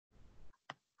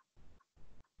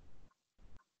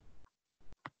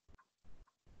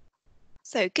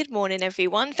So, good morning,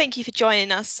 everyone. Thank you for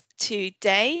joining us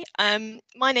today.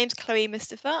 My name's Chloe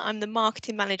Mustafa. I'm the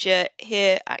marketing manager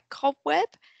here at Cobweb,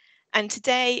 and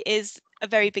today is a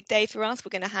very big day for us.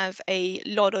 We're going to have a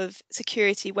lot of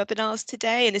security webinars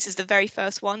today, and this is the very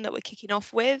first one that we're kicking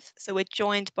off with. So, we're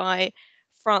joined by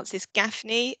Francis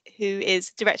Gaffney, who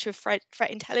is Director of Threat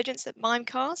Intelligence at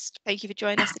Mimecast. Thank you for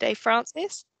joining us today,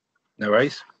 Francis. No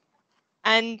worries.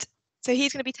 And so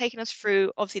he's going to be taking us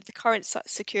through, obviously, the current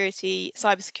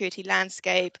cybersecurity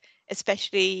landscape,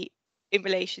 especially in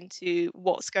relation to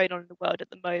what's going on in the world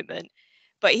at the moment.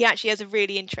 But he actually has a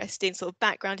really interesting sort of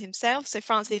background himself. So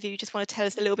Francis, if you just want to tell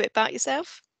us a little bit about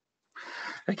yourself.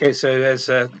 Okay, so as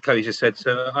Chloe just said,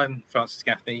 so I'm Francis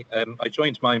Gaffney. I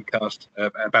joined Mimecast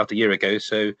about a year ago.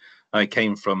 So I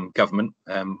came from government.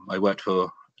 I worked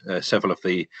for several of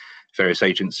the various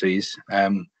agencies.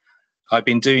 I've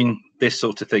been doing this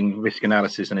sort of thing, risk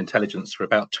analysis and intelligence, for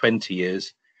about 20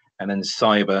 years. And then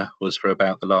cyber was for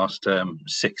about the last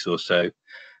 6 or so.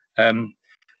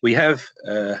 We have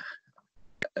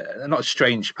not a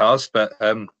strange past, but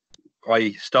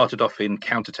I started off in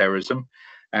counterterrorism.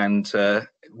 And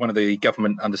one of the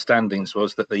government understandings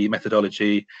was that the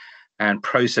methodology and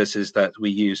processes that we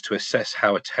use to assess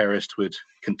how a terrorist would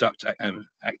conduct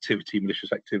activity,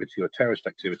 malicious activity or terrorist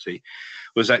activity,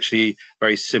 was actually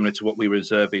very similar to what we were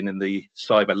observing in the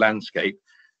cyber landscape.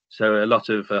 So a lot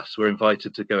of us were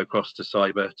invited to go across to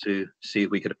cyber to see if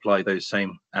we could apply those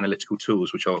same analytical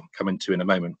tools, which I'll come into in a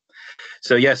moment.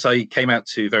 So yes, I came out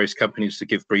to various companies to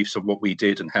give briefs on what we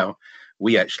did and how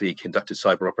we actually conducted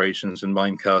cyber operations, and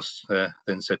Mimecast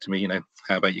then said to me,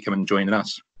 how about you come and join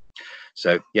us?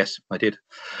 So yes, I did.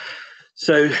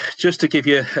 So just to give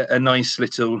you a nice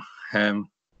little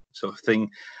sort of thing,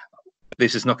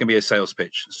 this is not going to be a sales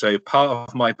pitch. So part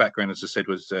of my background, as I said,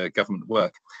 was government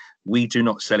work. We do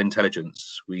not sell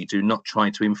intelligence. We do not try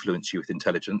to influence you with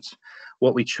intelligence.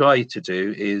 What we try to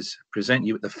do is present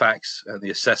you with the facts and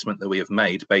the assessment that we have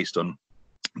made based on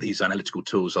these analytical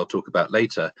tools I'll talk about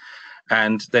later.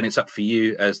 And then it's up for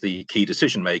you as the key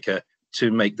decision maker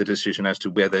to make the decision as to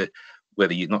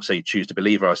whether you not say choose to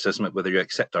believe our assessment, whether you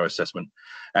accept our assessment.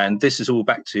 And this is all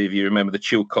back to, if you remember, the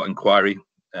Chilcot inquiry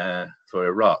for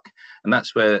Iraq. And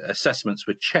that's where assessments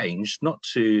were changed, not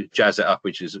to jazz it up,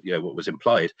 which is what was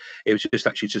implied. It was just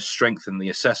actually to strengthen the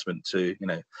assessment to,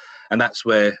 and that's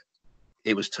where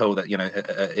it was told that,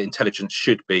 intelligence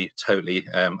should be totally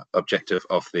objective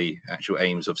of the actual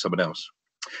aims of someone else.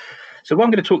 So what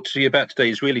I'm going to talk to you about today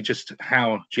is really just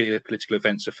how geopolitical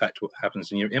events affect what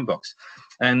happens in your inbox.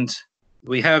 And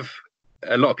we have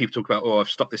a lot of people talk about, I've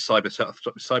stopped this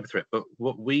cyber threat. But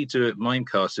what we do at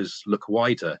Mimecast is look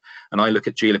wider, and I look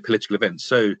at geopolitical events.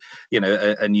 So,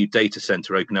 a new data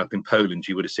center opening up in Poland,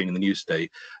 you would have seen in the news today.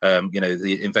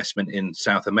 The investment in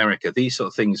South America. These sort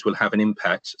of things will have an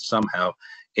impact somehow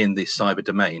in the cyber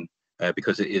domain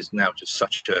because it is now just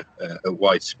such a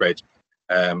widespread,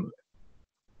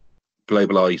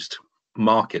 globalized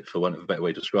market, for want of a better way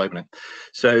of describing it.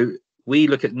 So we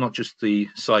look at not just the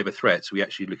cyber threats, we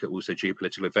actually look at also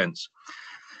geopolitical events.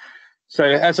 So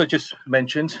as I just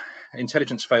mentioned,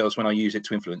 intelligence fails when I use it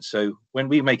to influence. So when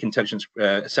we make intelligence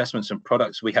assessments and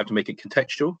products, we have to make it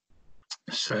contextual.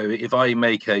 So if I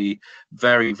make a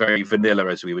very, very vanilla,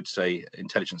 as we would say,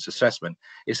 intelligence assessment,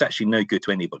 it's actually no good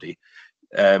to anybody.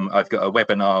 I've got a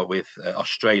webinar with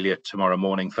Australia tomorrow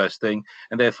morning, first thing,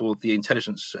 and therefore the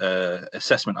intelligence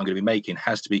assessment I'm going to be making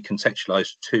has to be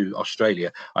contextualized to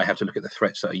Australia. I have to look at the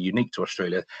threats that are unique to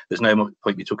Australia. There's no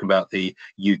point me talking about the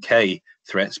UK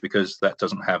threats because that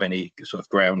doesn't have any sort of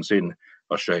grounds in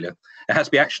Australia. It has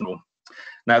to be actionable.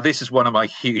 Now, this is one of my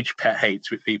huge pet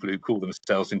hates with people who call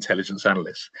themselves intelligence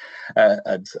analysts.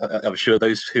 And I'm sure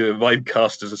those who are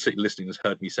Mimecasters are sitting listening has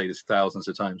heard me say this thousands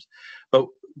of times. But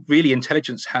really,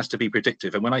 intelligence has to be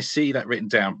predictive. And when I see that written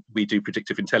down, we do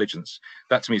predictive intelligence,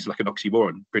 that to me is like an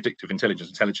oxymoron. Predictive intelligence.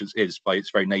 Intelligence is, by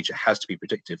its very nature, has to be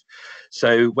predictive.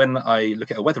 So when I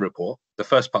look at a weather report, the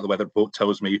first part of the weather report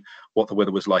tells me what the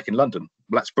weather was like in London.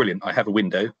 Well, that's brilliant. I have a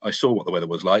window. I saw what the weather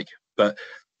was like. But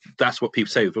that's what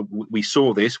people say. We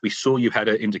saw this. We saw you had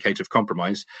an indicator of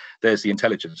compromise. There's the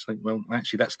intelligence. Well,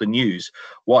 actually, that's the news.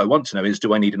 What I want to know is,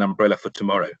 do I need an umbrella for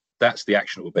tomorrow? That's the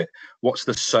actionable bit. What's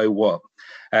the so what?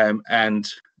 And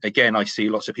again, I see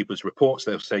lots of people's reports.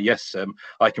 They'll say, yes,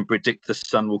 I can predict the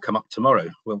sun will come up tomorrow.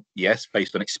 Well, yes,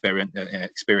 based on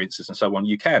experiences and so on,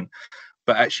 you can.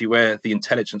 But actually, where the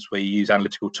intelligence, where you use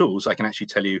analytical tools, I can actually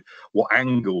tell you what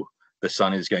angle the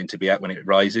sun is going to be at when it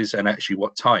rises and actually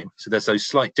what time. So there's those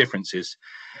slight differences.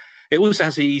 It also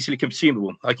has to be easily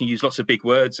consumable. I can use lots of big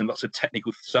words and lots of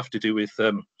technical stuff to do with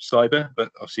cyber, but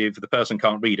obviously if the person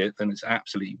can't read it, then it's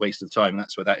absolutely waste of time.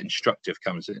 That's where that instructive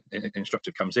comes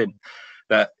in,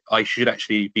 that I should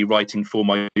actually be writing for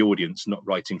my audience, not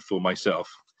writing for myself.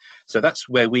 So that's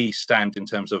where we stand in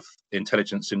terms of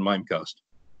intelligence in Mimecast.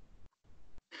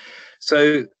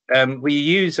 So we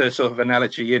use a sort of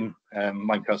analogy in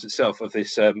Mimecast itself of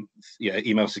this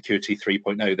email security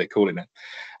 3.0, they're calling it.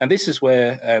 And this is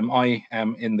where I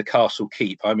am in the castle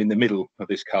keep. I'm in the middle of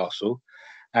this castle,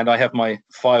 and I have my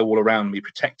firewall around me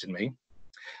protecting me.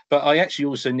 But I actually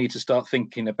also need to start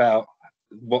thinking about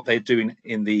what they're doing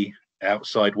in the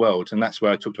outside world, and that's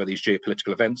where I talked about these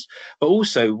geopolitical events, but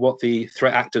also what the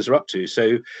threat actors are up to.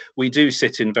 So we do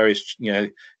sit in various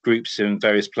groups in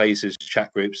various places,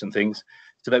 chat groups and things,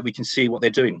 so that we can see what they're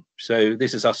doing. So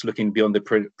this is us looking beyond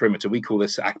the perimeter. We call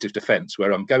this active defense,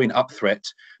 where I'm going up threat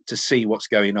to see what's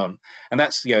going on. And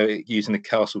that's using the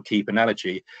castle keep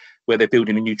analogy, where they're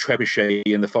building a new trebuchet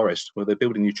in the forest. Well, they're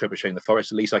building a new trebuchet in the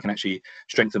forest. At least I can actually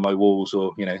strengthen my walls,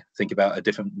 or think about a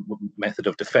different method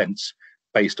of defense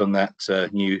based on that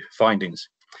new findings.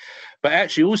 But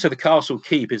actually also the castle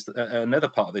keep is another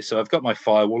part of this. So I've got my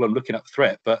firewall, I'm looking up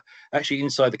threat, but actually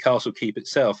inside the castle keep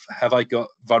itself, have I got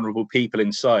vulnerable people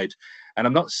inside? And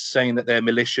I'm not saying that they're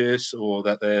malicious or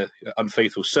that they're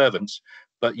unfaithful servants,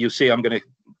 but you'll see I'm going to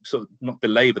sort of not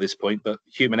belabor this point, but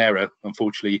human error,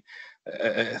 unfortunately,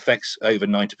 affects over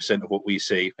 90% of what we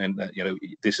see. And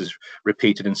this is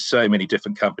repeated in so many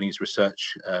different companies'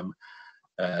 research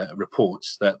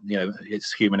reports that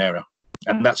it's human error,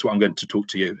 and that's what I'm going to talk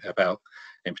to you about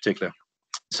in particular.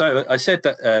 So I said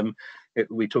that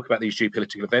we talk about these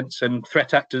geopolitical events, and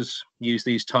threat actors use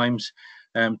these times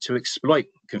to exploit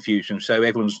confusion. So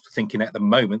everyone's thinking at the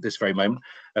moment, this very moment,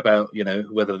 about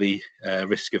whether the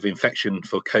risk of infection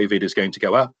for COVID is going to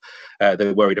go up.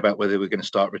 They're worried about whether we're going to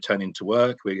start returning to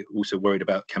work. We're also worried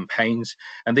about campaigns,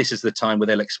 and this is the time where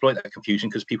they'll exploit that confusion,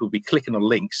 because people will be clicking on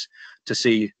links to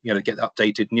see, get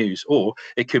updated news. Or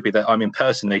it could be that I'm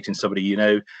impersonating somebody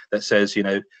that says,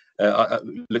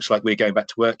 looks like we're going back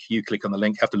to work. You click on the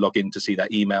link, have to log in to see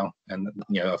that email, and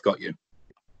I've got you.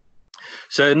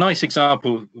 So a nice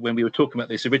example when we were talking about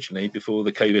this originally before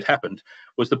the COVID happened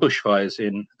was the bushfires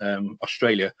in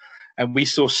Australia. And we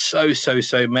saw so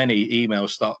many emails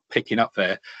start picking up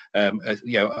there.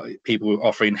 People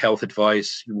offering health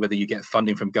advice, whether you get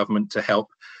funding from government to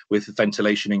help with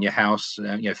ventilation in your house,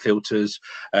 filters,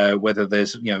 whether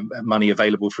there's money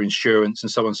available for insurance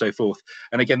and so on and so forth.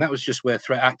 And again, that was just where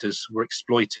threat actors were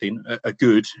exploiting a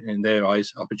good, in their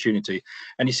eyes, opportunity.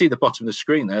 And you see the bottom of the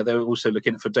screen there, they were also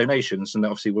looking for donations, and that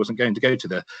obviously wasn't going to go to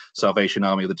the Salvation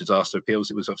Army or the disaster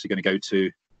appeals. It was obviously going to go to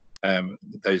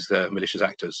those malicious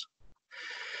actors.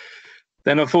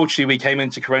 Then, unfortunately, we came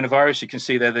into coronavirus. You can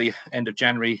see there, the end of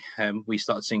January, we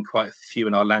started seeing quite a few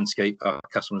in our landscape. Our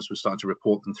customers were starting to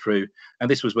report them through. And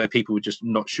this was where people were just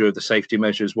not sure of the safety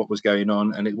measures, what was going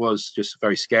on. And it was just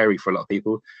very scary for a lot of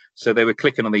people. So they were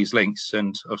clicking on these links,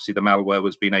 and obviously the malware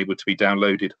was being able to be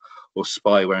downloaded, or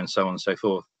spyware, and so on and so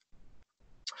forth.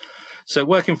 So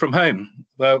working from home,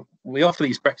 well, we offer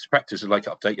these best practices like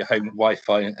update your home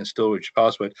Wi-Fi and storage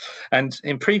password. And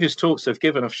in previous talks I've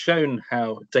shown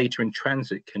how data in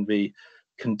transit can be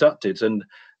conducted. And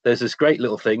there's this great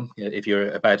little thing, if you're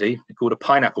a baddie, called a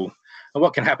pineapple. And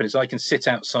what can happen is I can sit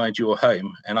outside your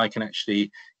home and I can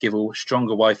actually give a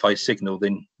stronger Wi-Fi signal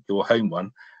than your home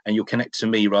one, and you'll connect to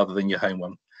me rather than your home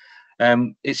one.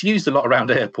 It's used a lot around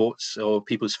airports or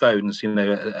people's phones,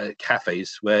 at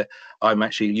cafes, where I'm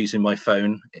actually using my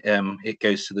phone. It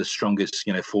goes to the strongest,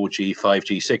 4G,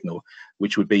 5G signal,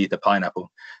 which would be the pineapple.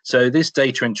 So this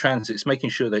data in transit is making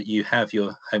sure that you have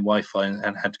your home Wi-Fi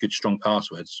and had good, strong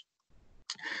passwords.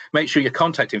 Make sure your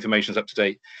contact information is up to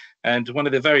date. And one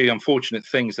of the very unfortunate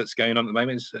things that's going on at the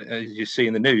moment is, as you see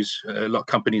in the news, a lot of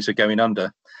companies are going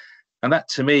under. And that,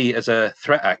 to me, as a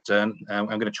threat actor, and I'm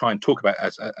going to try and talk about it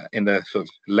as in the sort of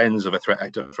lens of a threat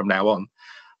actor from now on,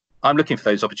 I'm looking for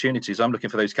those opportunities. I'm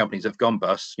looking for those companies that have gone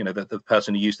bust, the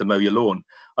person who used to mow your lawn.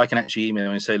 I can actually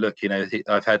email and say, look,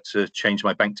 I've had to change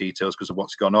my bank details because of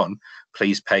what's gone on.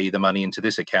 Please pay the money into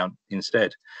this account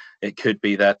instead. It could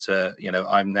be that,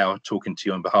 I'm now talking to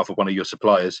you on behalf of one of your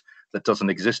suppliers that doesn't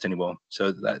exist anymore.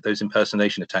 So those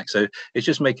impersonation attacks. So it's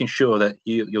just making sure that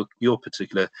your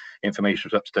particular information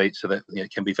is up to date so that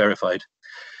it can be verified.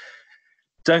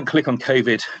 Don't click on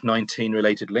COVID-19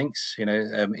 related links.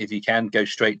 If you can, go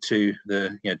straight to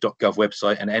the .gov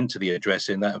website and enter the address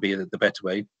in. That would be the better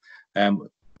way.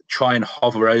 try and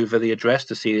hover over the address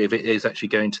to see if it is actually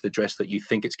going to the address that you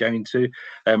think it's going to.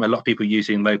 A lot of people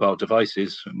using mobile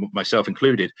devices, myself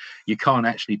included, you can't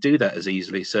actually do that as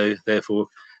easily. So therefore,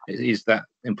 it is that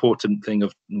important thing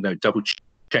of double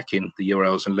checking the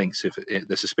URLs and links if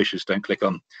they're suspicious. Don't click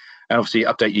on. And obviously,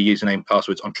 update your username and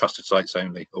passwords on trusted sites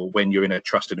only, or when you're in a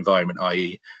trusted environment,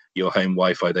 i.e., your home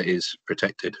Wi-Fi that is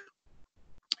protected.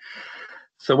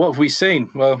 So what have we seen?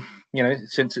 Well,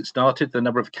 since it started, the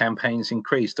number of campaigns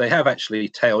increased. They have actually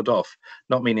tailed off,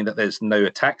 not meaning that there's no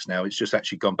attacks now. It's just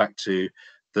actually gone back to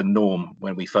the norm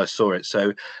when we first saw it.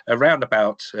 So around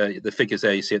about the figures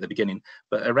there you see at the beginning,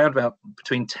 but around about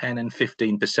between 10 and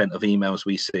 15% of emails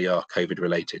we see are COVID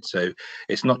related. So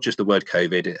it's not just the word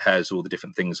COVID, it has all the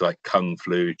different things like Kung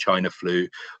flu, China flu,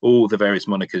 all the various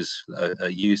monikers are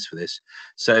used for this.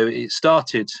 So it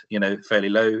started, fairly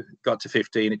low, got to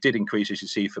 15. It did increase, as you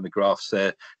see from the graphs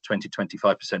there,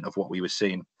 20-25% of what we were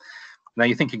seeing. Now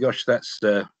you're thinking, gosh, that's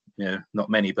not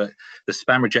many, but the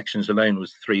spam rejections alone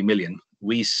was 3 million.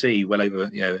 We see well over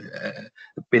 1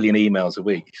 billion emails a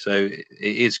week, so it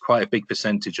is quite a big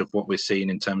percentage of what we're seeing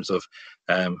in terms of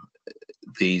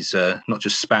these not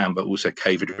just spam but also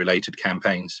COVID related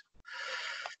campaigns.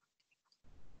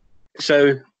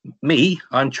 So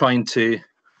I'm trying to,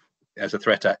 as a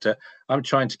threat actor, I'm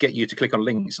trying to get you to click on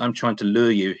links. I'm trying to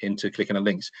lure you into clicking on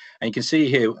links. And you can see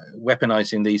here,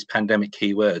 weaponizing these pandemic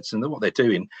keywords. And what they're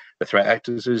doing, the threat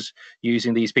actors, is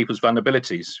using these people's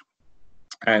vulnerabilities.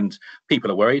 And people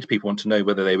are worried. People want to know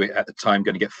whether they were at the time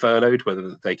going to get furloughed,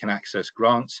 whether they can access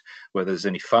grants, whether there's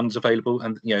any funds available.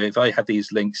 And if I had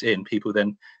these links in, people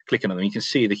then clicking on them. You can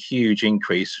see the huge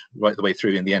increase right the way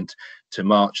through in the end to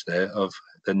March there of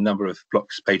the number of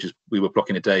pages we were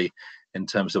blocking a day in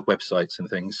terms of websites and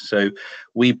things. So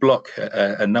we block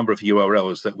a number of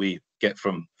URLs that we get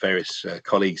from various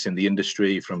colleagues in the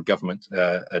industry, from government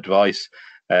advice,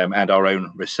 and our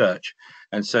own research.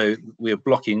 And so we're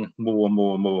blocking more and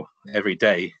more and more every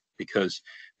day because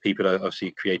people are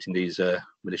obviously creating these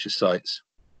malicious sites.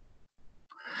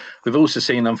 We've also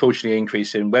seen, unfortunately, an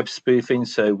increase in web spoofing.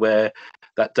 So where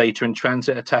that data in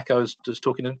transit attack I was just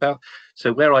talking about.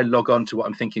 So where I log on to what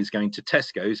I'm thinking is going to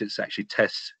Tesco's, it's actually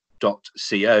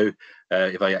test.co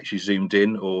if I actually zoomed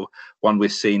in, or one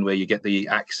we've seen where you get the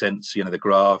accents, the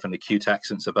graph and the cute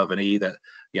accents above an E that,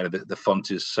 the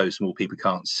font is so small people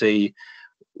can't see.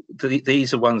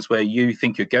 These are ones where you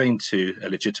think you're going to a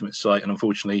legitimate site, and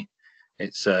unfortunately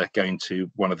it's going to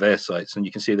one of their sites. And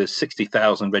you can see there's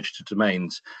 60,000 registered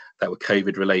domains that were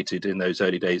COVID related in those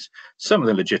early days. Some of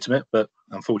them legitimate, but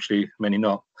unfortunately many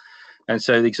not. And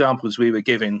so the examples we were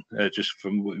given just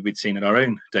from what we'd seen in our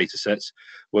own data sets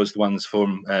was the ones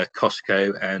from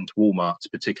Costco and Walmart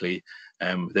particularly.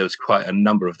 There was quite a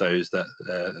number of those that,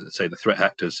 say, the threat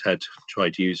actors had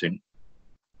tried using.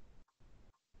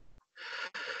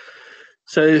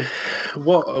 So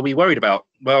what are we worried about?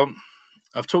 Well,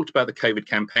 I've talked about the COVID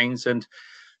campaigns, and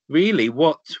really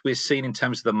what we're seeing in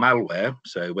terms of the malware,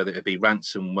 so whether it be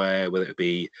ransomware, whether it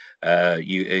be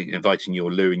you inviting you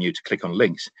or luring you to click on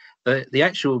links, the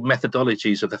actual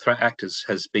methodologies of the threat actors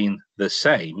has been the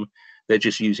same. They're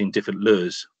just using different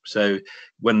lures. So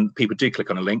when people do click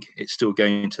on a link, it's still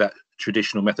going to that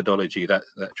traditional methodology, that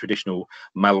traditional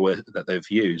malware that they've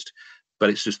used, but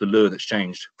it's just the lure that's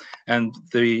changed. And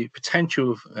the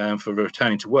potential for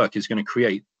returning to work is going to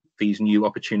create these new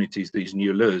opportunities, these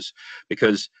new lures,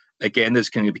 because again, there's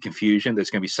going to be confusion. There's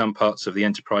going to be some parts of the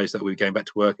enterprise that will be going back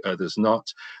to work, others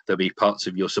not. There'll be parts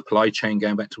of your supply chain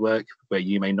going back to work where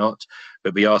you may not.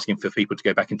 They'll be asking for people to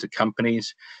go back into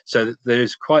companies. So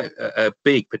there's quite a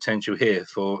big potential here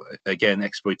for, again,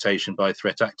 exploitation by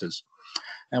threat actors.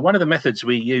 And one of the methods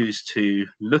we use to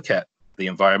look at the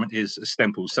environment is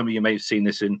stemples. Some of you may have seen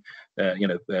this in,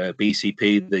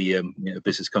 BCP, the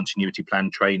business continuity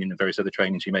plan training, and various other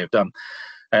trainings you may have done.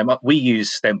 We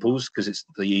use stemples because it's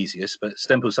the easiest, but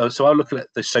stemples, so I'll look at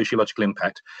the sociological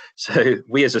impact. So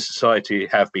we as a society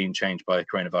have been changed by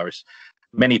coronavirus.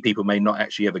 Many people may not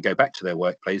actually ever go back to their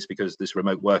workplace because this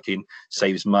remote working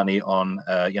saves money on,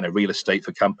 real estate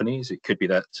for companies. It could be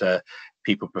that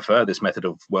people prefer this method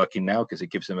of working now because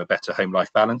it gives them a better home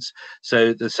life balance.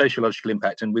 So the sociological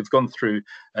impact, and we've gone through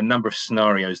a number of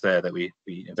scenarios there that we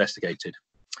investigated.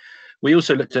 We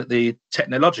also looked at the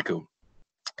technological.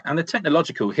 And the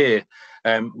technological here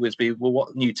was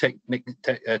what new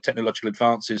technological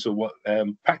advances or what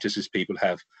practices people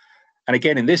have. And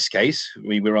again, in this case,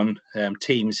 we were on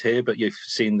Teams here, but you've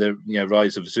seen the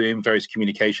rise of Zoom, various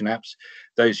communication apps.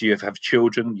 Those of you who have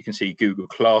children, you can see Google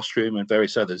Classroom and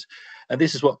various others. And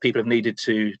this is what people have needed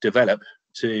to develop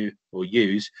or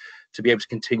use to be able to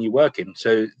continue working.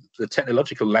 So the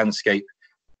technological landscape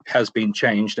has been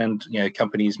changed, and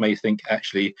companies may think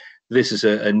actually this is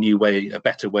a new way, a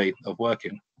better way of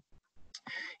working.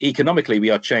 Economically, we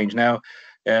are changed now.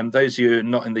 Those of you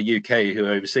not in the UK who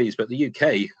are overseas, but the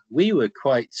UK, we were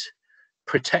quite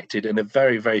protected in a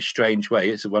very, very strange way.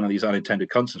 It's one of these unintended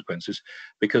consequences,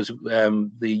 because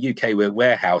the UK were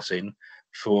warehousing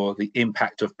for the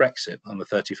impact of Brexit on the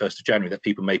 31st of January that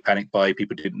people may panic buy,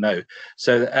 people didn't know.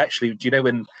 So actually, do you know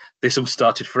when this all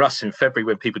started for us in February,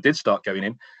 when people did start going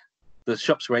in, the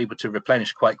shops were able to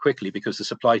replenish quite quickly because the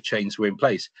supply chains were in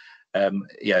place,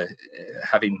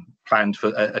 having planned for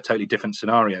a totally different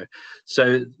scenario.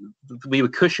 So we were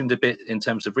cushioned a bit in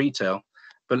terms of retail,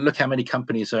 but look how many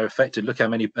companies are affected. Look how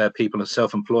many people are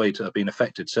self-employed are being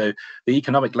affected. So the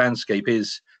economic landscape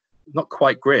is not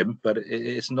quite grim, but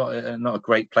it's not a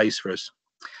great place for us.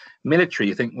 Military,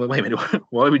 you think, well, wait a minute,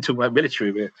 why are we talking about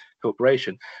military? We're a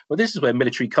corporation. Well, this is where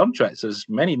military contractors,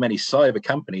 many cyber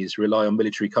companies rely on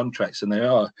military contracts, and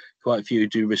there are quite a few who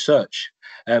do research.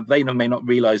 They may not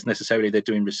realize necessarily they're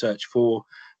doing research for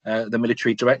the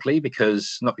military directly,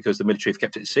 not because the military have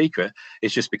kept it secret.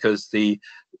 It's just because the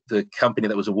company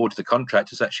that was awarded the contract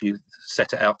has actually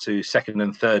set it out to second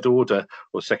and third order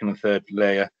or second and third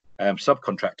layer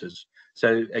subcontractors.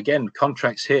 So again,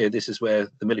 contracts here, this is where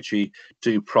the military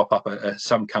do prop up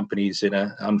some companies in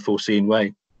an unforeseen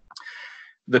way.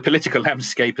 The political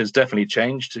landscape has definitely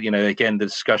changed. Again, the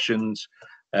discussions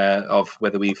of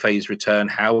whether we phase return,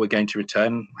 how we're going to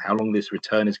return, how long this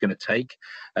return is going to take.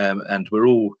 And we're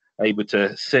all able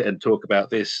to sit and talk about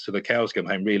this till the cows come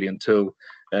home, really, until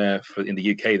in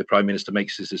the UK, the Prime Minister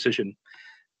makes his decision.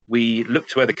 We look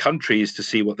to other countries to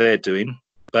see what they're doing,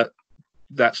 but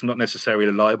that's not necessarily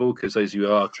reliable, because those of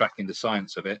you are tracking the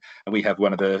science of it, and we have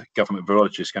one of the government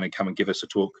virologists going to come and give us a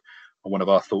talk on one of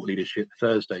our thought leadership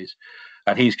Thursdays,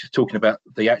 and he's talking about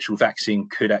the actual vaccine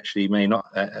may not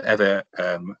ever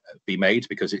be made,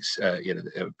 because it's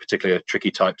particularly a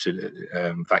tricky type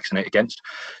to vaccinate against.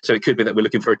 So it could be that we're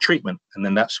looking for a treatment, and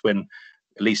then that's when,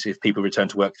 at least if people return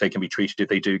to work, they can be treated if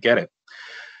they do get it.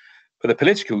 But the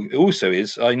political also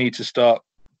is, I need to start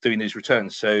doing these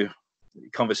returns. So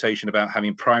conversation about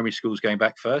having primary schools going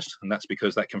back first, and that's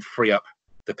because that can free up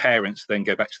the parents, then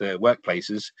go back to their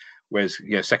workplaces, whereas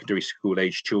secondary school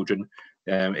age children,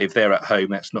 if they're at home,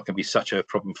 that's not going to be such a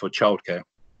problem for childcare.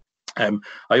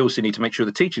 I also need to make sure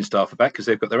the teaching staff are back, because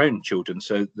they've got their own children,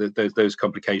 so those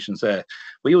complications there.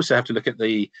 We also have to look at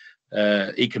the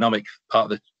economic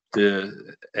part of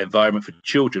the environment for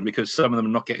children, because some of them are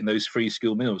not getting those free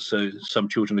school meals, so some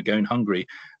children are going hungry.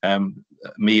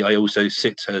 I also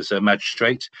sit as a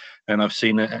magistrate, and I've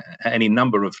seen any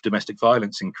number of domestic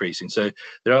violence increasing. So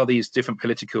there are these different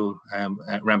political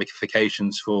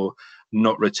ramifications for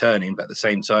not returning, but at the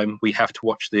same time we have to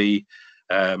watch the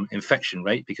infection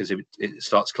rate, because if it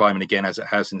starts climbing again, as it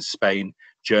has in Spain,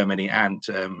 Germany and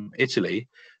Italy,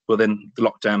 well, then the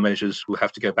lockdown measures will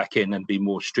have to go back in and be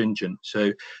more stringent.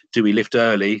 So do we lift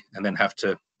early and then have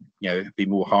to be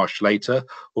more harsh later,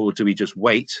 or do we just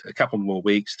wait a couple more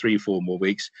weeks, 3-4 more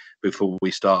weeks, before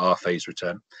we start our phased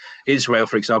return? Israel,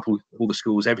 for example, all the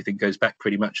schools, everything goes back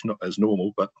pretty much, not as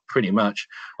normal, but pretty much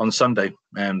on Sunday.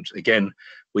 And again,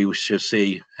 we will just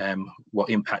see what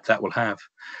impact that will have.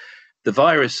 The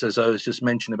virus, as I was just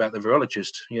mentioning about the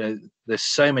virologist, there's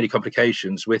so many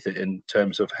complications with it in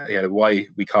terms of why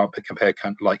we can't compare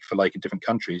like for like in different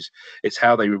countries. It's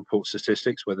how they report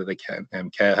statistics, whether they count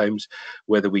care homes,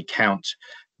 whether we count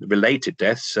related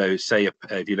deaths. So say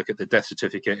if you look at the death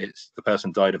certificate, it's the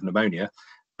person died of pneumonia,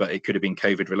 but it could have been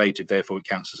COVID related, therefore it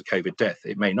counts as a COVID death.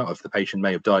 It may not have. The patient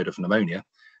may have died of pneumonia,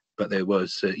 but there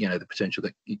was the potential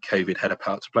that COVID had a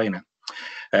part to play in it.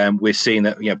 We're seeing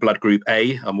that blood group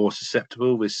A are more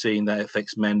susceptible. We're seeing that it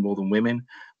affects men more than women.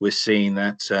 We're seeing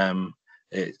that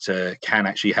it can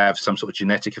actually have some sort of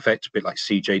genetic effect, a bit like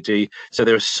CJD. So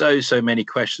there are so many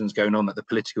questions going on that the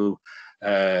political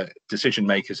decision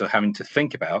makers are having to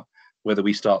think about, whether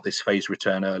we start this phase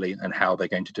return early and how they're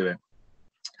going to do it.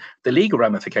 The legal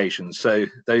ramifications. So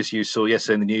those of you saw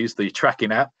yesterday in the news, the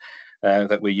tracking app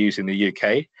that we use in the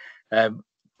UK.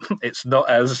 It's not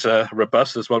as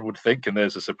robust as one would think, and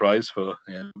there's a surprise for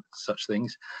such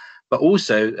things. But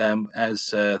also, as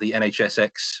the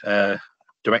NHSX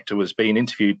director was being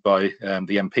interviewed by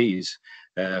the MPs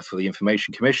for the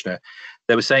Information Commissioner,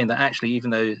 they were saying that actually,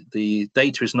 even though the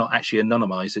data is not actually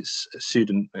anonymized, it's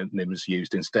pseudonyms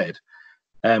used instead,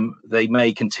 they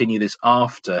may continue this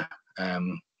after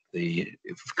the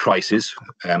crisis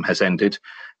has ended,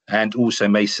 and also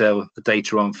may sell the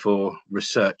data on for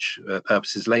research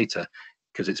purposes later.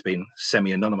 because it's been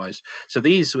semi-anonymized. So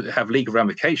these have legal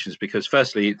ramifications because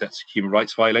firstly, that's a human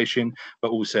rights violation,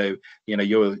 but also,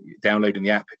 you're downloading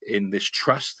the app in this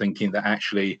trust, thinking that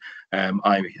actually I'm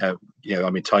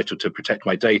entitled to protect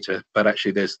my data, but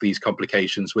actually there's these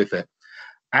complications with it.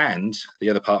 And the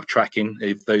other part of tracking,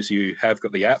 if those of you who have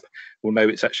got the app will know,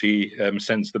 it's actually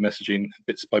sends the messaging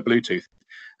bits by Bluetooth.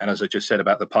 And as I just said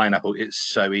about the pineapple, it's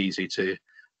so easy to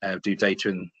do data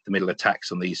in the middle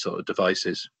attacks on these sort of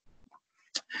devices.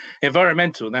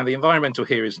 Environmental. Now, the environmental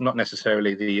here is not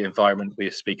necessarily the environment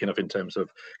we're speaking of in terms of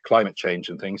climate change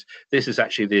and things. This is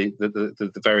actually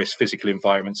the various physical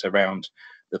environments around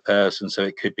the person. So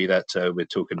it could be that we're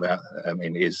talking about,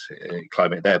 is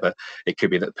climate there, but it could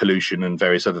be that pollution and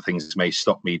various other things may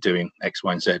stop me doing X,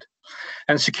 Y, and Z.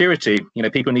 And security,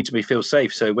 people need to feel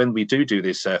safe. So when we do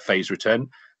this phase return,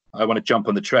 I want to jump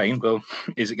on the train. Well,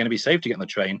 is it going to be safe to get on the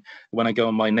train? When I go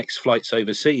on my next flights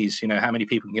overseas, how many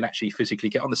people can actually physically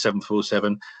get on the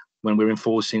 747 when we're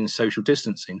enforcing social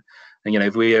distancing? And,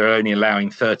 if we are only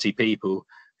allowing 30 people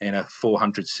in a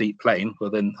 400-seat plane, well,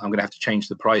 then I'm going to have to change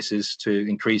the prices to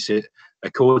increase it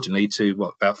accordingly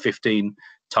to about 15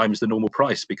 times the normal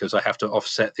price, because I have to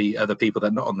offset the other people that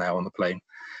are not now on the plane.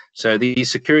 So these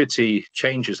security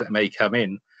changes that may come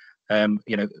in,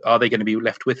 are they going to be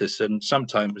left with us? And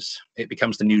sometimes it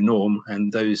becomes the new norm,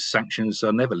 and those sanctions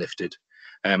are never lifted,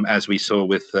 as we saw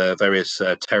with various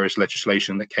terrorist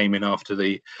legislation that came in after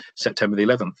the September the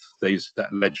 11th. That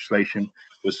legislation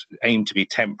was aimed to be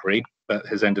temporary, but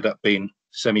has ended up being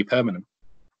semi-permanent.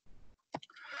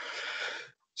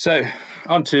 So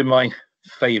on to my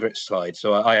favorite slide.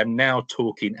 So I am now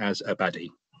talking as a baddie.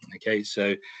 Okay,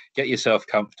 so get yourself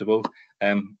comfortable.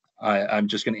 I'm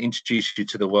just going to introduce you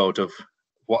to the world of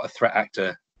what a threat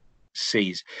actor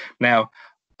sees. Now,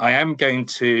 I am going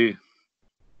to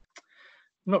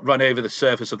not run over the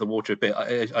surface of the water a bit.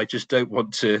 I just don't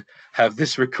want to have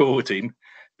this recording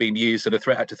being used and a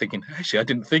threat actor thinking, actually, I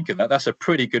didn't think of that. That's a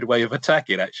pretty good way of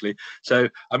attacking, actually. So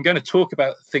I'm going to talk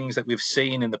about things that we've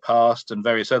seen in the past and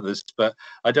various others, but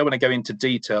I don't want to go into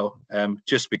detail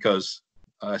just because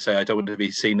I say I don't want to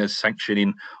be seen as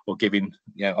sanctioning or giving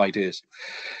ideas.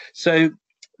 So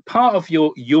part of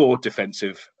your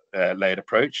defensive layered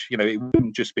approach, it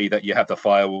wouldn't just be that you have the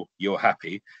firewall, you're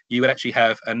happy. You would actually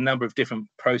have a number of different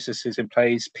processes in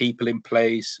place, people in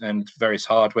place, and various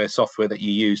hardware, software that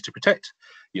you use to protect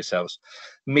yourselves.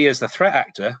 Me as the threat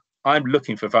actor, I'm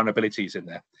looking for vulnerabilities in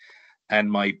there.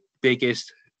 And my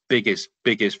biggest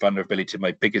vulnerability,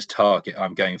 my biggest target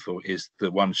I'm going for is the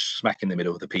one smack in the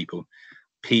middle of the people.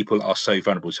 People are so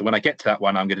vulnerable. So when I get to that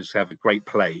one, I'm going to just have a great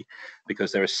play,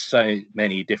 because there are so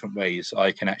many different ways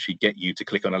I can actually get you to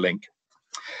click on a link.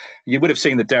 You would have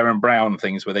seen the Darren Brown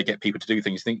things where they get people to do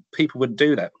things. Think people wouldn't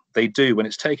do that. They do when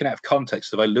it's taken out of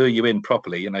context. If I lure you in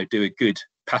properly and I do a good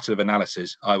pattern of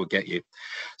analysis, I will get you.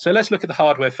 So let's look at the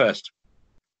hardware first.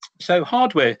 So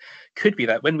hardware could be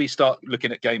that when we start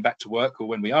looking at going back to work, or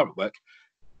when we are at work,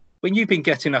 when you've been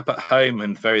getting up at home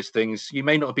and various things, you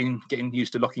may not have been getting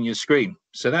used to locking your screen.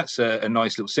 So that's a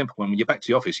nice little simple one. When you're back to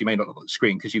the office, you may not lock the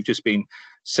screen because you've just been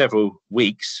several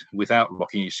weeks without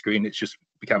locking your screen. It's just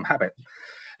become habit.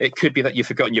 It could be that you've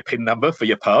forgotten your PIN number for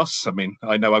your pass. I mean,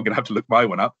 I know I'm going to have to look my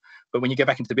one up. But when you get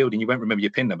back into the building, you won't remember your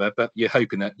PIN number, but you're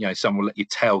hoping that someone will let you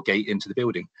tailgate into the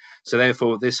building. So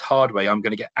therefore, this hardware, I'm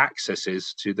going to get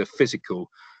accesses to the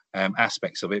physical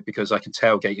aspects of it, because I can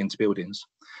tailgate into buildings.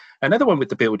 Another one with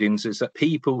the buildings is that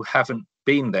people haven't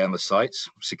been there on the sites.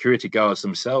 Security guards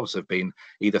themselves have been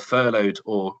either furloughed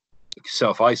or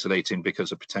self-isolating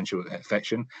because of potential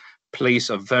infection. Police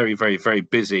are very, very, very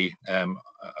busy,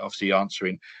 obviously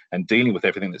answering and dealing with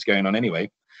everything that's going on anyway.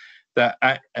 That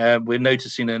we're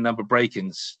noticing a number of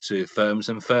break-ins to firms,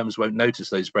 and firms won't notice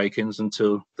those break-ins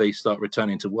until they start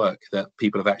returning to work, that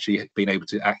people have actually been able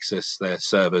to access their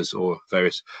servers or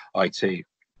various IT.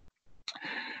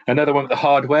 Another one with the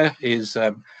hardware is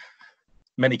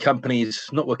many companies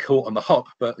were caught on the hop,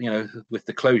 but with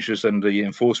the closures and the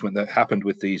enforcement that happened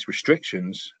with these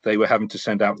restrictions, they were having to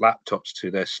send out laptops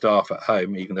to their staff at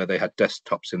home, even though they had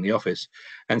desktops in the office.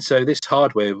 And so this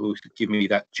hardware will give me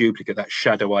that duplicate, that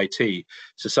shadow IT.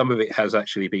 So some of it has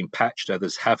actually been patched,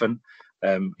 others haven't.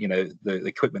 The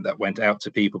equipment that went out to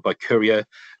people by courier.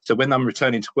 So when I'm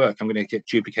returning to work, I'm going to get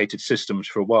duplicated systems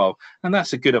for a while. And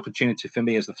that's a good opportunity for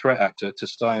me as the threat actor to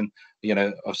try and,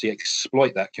 obviously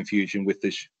exploit that confusion with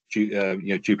this,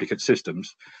 duplicate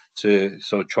systems to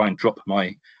sort of try and drop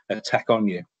my attack on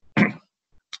you.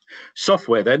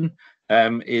 Software then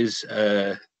is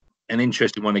an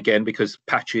interesting one again, because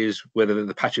patches, whether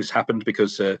the patches happened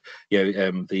because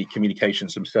the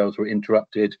communications themselves were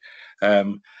interrupted,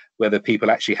 whether people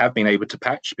actually have been able to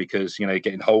patch, because, you know,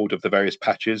 getting hold of the various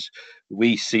patches,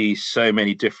 we see so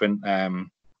many different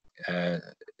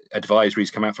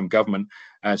advisories come out from government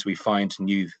as we find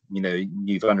new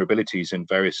vulnerabilities in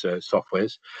various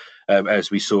softwares, as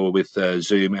we saw with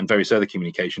Zoom and various other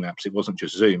communication apps. It wasn't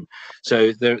just Zoom.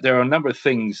 So there are a number of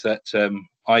things that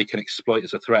I can exploit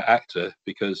as a threat actor,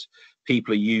 because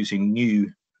people are using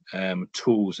new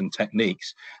tools and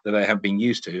techniques that they haven't been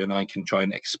used to, and I can try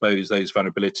and expose those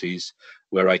vulnerabilities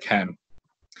where I can.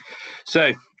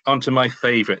 So on to my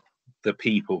favorite, the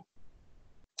people.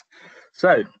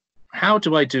 So how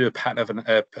do I do a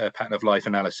pattern of life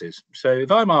analysis? So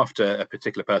if I'm after a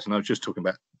particular person, I was just talking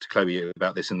to Chloe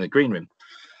about this in the green room.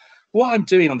 What I'm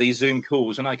doing on these Zoom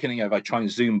calls, and I can, if I try and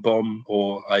Zoom bomb,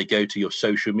 or I go to your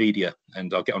social media,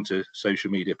 and I'll get onto social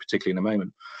media particularly in a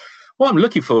moment. What I'm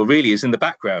looking for really is in the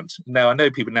background. Now, I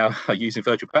know people now are using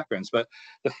virtual backgrounds, but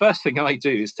the first thing I do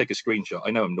is take a screenshot.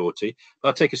 I know I'm naughty, but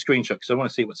I'll take a screenshot because I want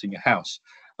to see what's in your house.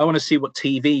 I want to see what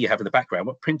TV you have in the background,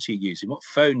 what printer you're using, what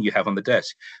phone you have on the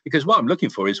desk, because what I'm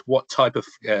looking for is what type of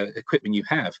equipment you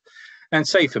have. And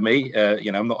say for me,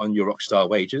 I'm not on your rockstar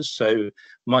wages, so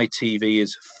my TV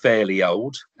is fairly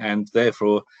old, and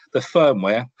therefore the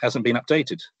firmware hasn't been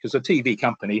updated, because the TV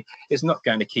company is not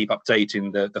going to keep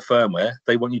updating the firmware.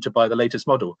 They want you to buy the latest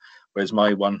model, whereas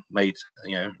my one made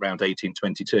around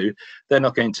 1822, they're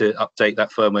not going to update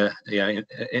that firmware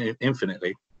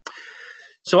infinitely.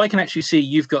 So I can actually see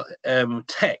you've got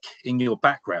tech in your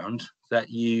background that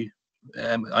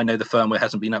I know the firmware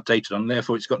hasn't been updated on,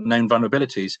 therefore it's got known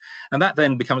vulnerabilities. And that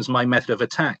then becomes my method of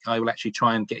attack. I will actually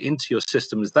try and get into your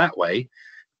systems that way,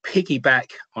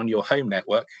 piggyback on your home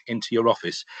network into your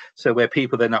office. So where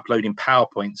people then uploading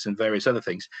PowerPoints and various other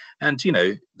things, and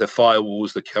the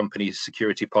firewalls, the company's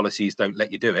security policies don't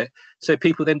let you do it. So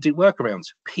people then do workarounds.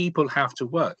 People have to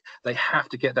work. They have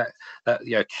to get that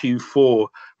Q4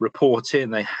 report in.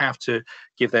 They have to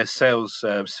give their sales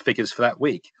figures for that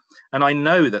week. And I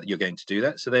know that you're going to do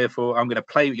that. So therefore, I'm going to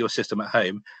play with your system at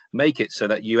home, make it so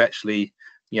that you actually,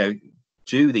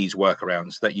 do these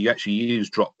workarounds, that you actually use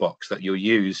Dropbox, that you'll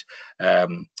use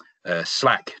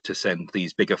Slack to send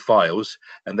these bigger files.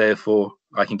 And therefore,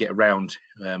 I can get around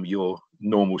your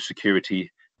normal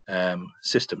security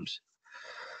systems.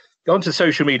 Go on to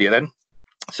social media then.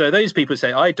 So those people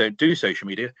say, I don't do social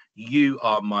media. You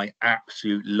are my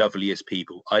absolute loveliest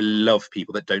people. I love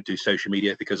people that don't do social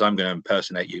media, because I'm going to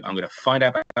impersonate you. I'm going to find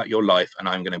out about your life, and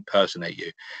I'm going to impersonate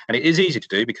you. And it is easy to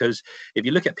do, because if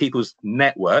you look at people's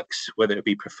networks, whether it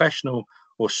be professional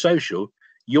or social,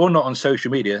 you're not on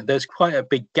social media. There's quite a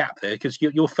big gap there, because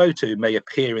your photo may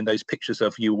appear in those pictures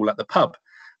of you all at the pub.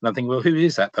 And I'm thinking, well, who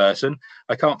is that person?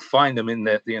 I can't find them in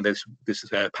this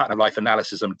pattern of life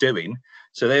analysis I'm doing.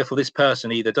 So therefore, this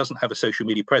person either doesn't have a social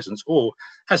media presence or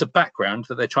has a background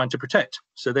that they're trying to protect.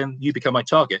 So then you become my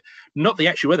target, not the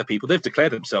actual other people. They've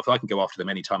declared themselves. I can go after them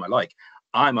anytime I like.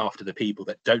 I'm after the people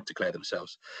that don't declare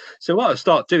themselves. So what I'll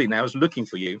start doing now is looking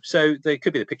for you. So there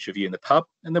could be the picture of you in the pub.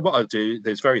 And then what I'll do,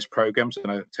 there's various programs,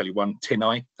 and I'll tell you one,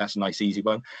 TinEye. That's a nice, easy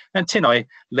one. And TinEye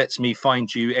lets me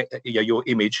find you, your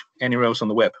image anywhere else on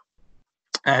the web.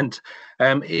 And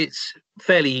it's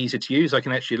fairly easy to use. I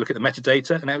can actually look at the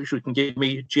metadata, and actually can give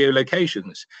me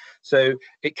geolocations. So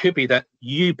it could be that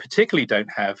you particularly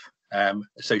don't have a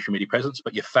social media presence,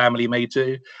 but your family may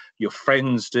do, your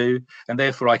friends do, and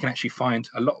therefore I can actually find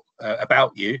a lot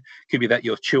about you. Could be that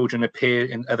your children appear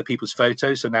in other people's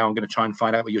photos, so now I'm going to try and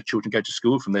find out where your children go to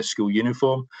school from their school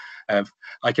uniform.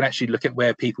 I can actually look at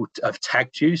where people have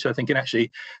tagged you, so I'm thinking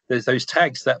actually there's those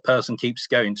tags that person keeps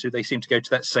going to. They seem to go to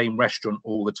that same restaurant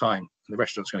all the time, and the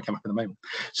restaurant's going to come up in a moment.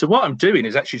 So what I'm doing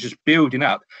is actually just building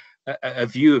up a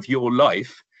view of your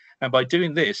life. And by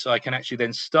doing this, I can actually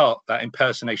then start that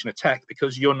impersonation attack,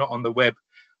 because you're not on the web,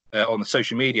 on the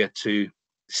social media to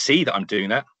see that I'm doing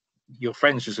that. Your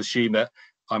friends just assume that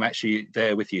I'm actually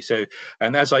there with you. So,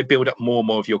 and as I build up more and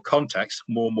more of your contacts,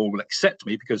 more and more will accept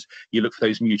me, because you look for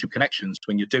those mutual connections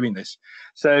when you're doing this.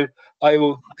 So I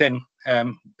will then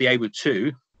be able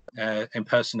to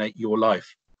impersonate your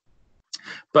life.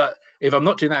 But if I'm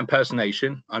not doing that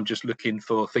impersonation, I'm just looking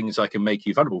for things I can make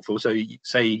you vulnerable for. So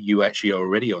say you actually are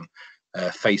already on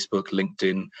Facebook,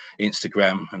 LinkedIn,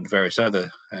 Instagram, and various other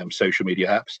social media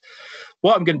apps.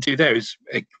 What I'm going to do there is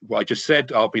what I just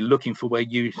said. I'll be looking for where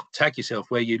you tag yourself,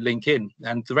 where you link in.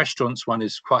 And the restaurants one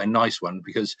is quite a nice one,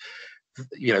 because,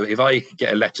 if I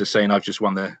get a letter saying I've just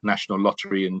won the national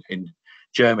lottery in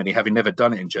Germany, having never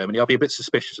done it in Germany, I'll be a bit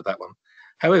suspicious of that one.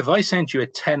 However, if I send you a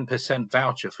 10%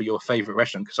 voucher for your favorite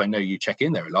restaurant, because I know you check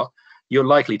in there a lot, you're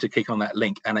likely to click on that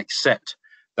link and accept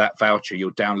that voucher.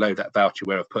 You'll download that voucher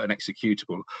where I've put an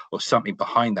executable or something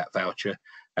behind that voucher,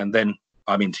 and then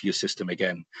I'm into your system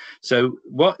again. So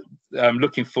what I'm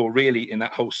looking for really in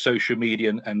that whole social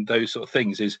media and those sort of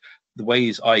things is the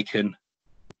ways I can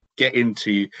get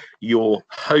into your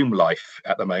home life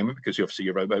at the moment, because obviously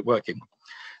you're remote working. In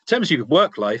terms of your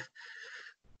work life,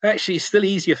 actually it's still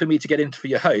easier for me to get into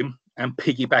your home and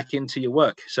piggyback into your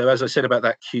work. So as I said about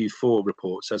that Q4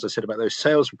 reports, as I said about those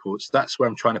sales reports, that's where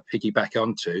I'm trying to piggyback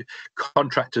onto.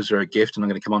 Contractors are a gift, and I'm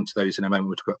going to come on to those in a moment.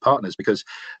 We'll talk about partners, because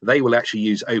they will actually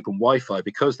use open Wi-Fi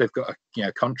because they've got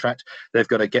a contract. They've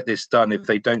got to get this done. If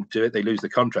they don't do it, they lose the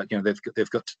contract. They've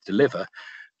got to deliver.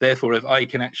 Therefore, if I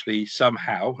can actually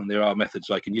somehow, and there are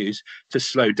methods I can use to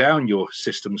slow down your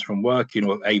systems from working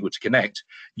or able to connect,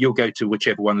 you'll go to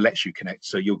whichever one lets you connect.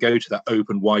 So you'll go to that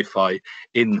open Wi-Fi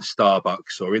in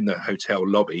Starbucks or in the hotel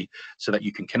lobby so that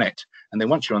you can connect. And then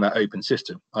once you're on that open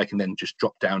system, I can then just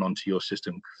drop down onto your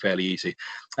system fairly easy.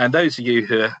 And those of you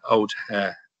who are old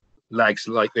lags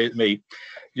like me,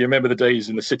 you remember the days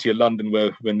in the city of London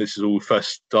when this is all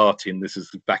first starting. This is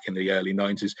back in the early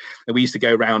 90s, and we used to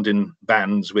go around in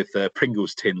vans with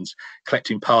Pringles tins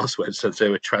collecting passwords as they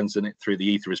were transiting it through the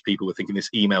ether, as people were thinking this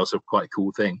email's a quite a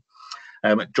cool thing.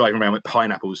 Driving around with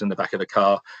pineapples in the back of the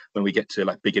car. When we get to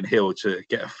like Biggin Hill to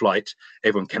get a flight,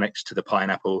 everyone connects to the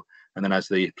pineapple, and then as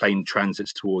the plane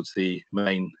transits towards the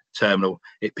main terminal,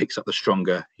 it picks up the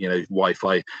stronger,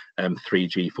 Wi-Fi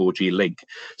 3G, 4G link.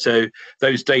 So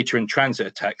those data in transit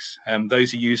attacks,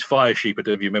 those who use Firesheep, I don't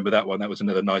know if you remember that one. That was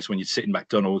another nice one. You'd sit in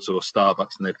McDonald's or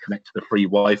Starbucks and they'd connect to the free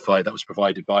Wi-Fi that was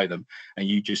provided by them, and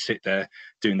you just sit there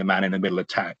doing the man in the middle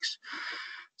attacks.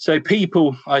 So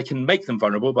people, I can make them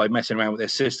vulnerable by messing around with their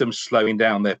systems, slowing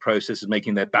down their processes,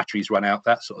 making their batteries run out,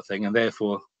 that sort of thing. And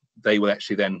therefore, they will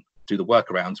actually then do the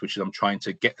workarounds, which is I'm trying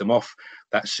to get them off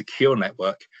that secure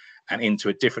network and into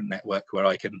a different network where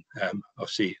I can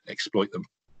obviously exploit them.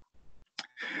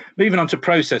 Moving on to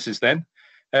processes then.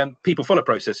 People follow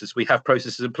processes. We have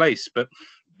processes in place, but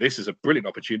this is a brilliant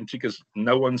opportunity because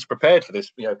no one's prepared for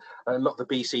this. A lot of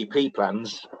the BCP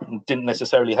plans didn't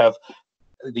necessarily have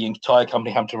the entire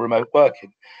company having to remote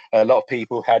working. A lot of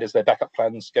people had as their backup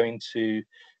plans going to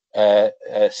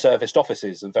serviced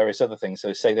offices and various other things.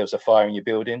 So say there was a fire in your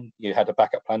building, you had a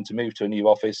backup plan to move to a new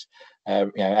office,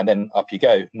 and then up you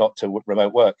go, not to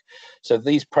remote work. So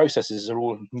these processes are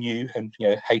all new, and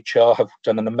HR have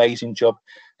done an amazing job.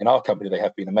 In our company, they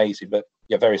have been amazing, but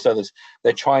various others,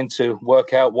 they're trying to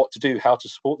work out what to do, how to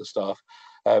support the staff.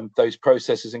 Those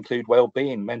processes include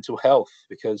well-being, mental health,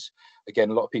 because again,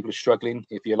 a lot of people are struggling.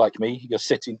 If you're like me, you're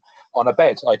sitting on a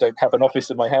bed. I don't have an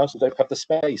office in my house. I don't have the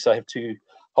space. I have two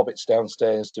hobbits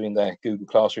downstairs doing their Google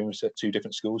classrooms at two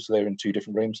different schools. So they're in two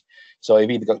different rooms. So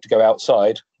I've either got to go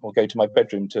outside or go to my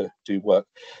bedroom to do work.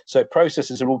 So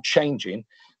processes are all changing,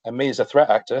 and me as a threat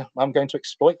actor, I'm going to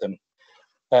exploit them.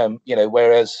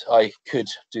 Whereas I could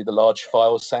do the large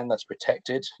file send that's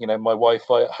protected, my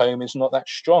Wi-Fi at home is not that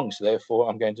strong. So therefore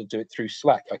I'm going to do it through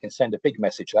Slack. I can send a big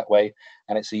message that way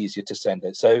and it's easier to send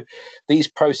it. So these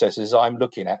processes I'm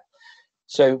looking at.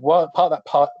 So part of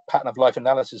that pattern of life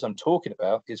analysis I'm talking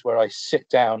about is where I sit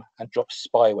down and drop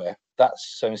spyware.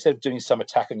 So instead of doing some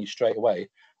attack on you straight away,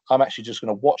 I'm actually just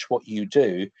going to watch what you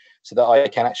do so that I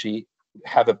can actually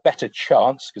have a better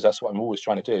chance, because that's what I'm always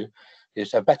trying to do,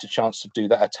 is a better chance to do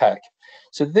that attack.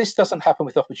 So this doesn't happen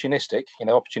with opportunistic.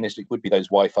 Opportunistic would be those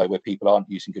Wi-Fi where people aren't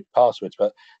using good passwords,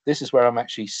 but this is where I'm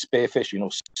actually spear phishing or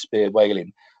spear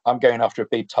whaling. I'm going after a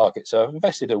big target. So I've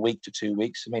invested a week to 2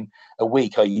 weeks. A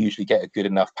week I usually get a good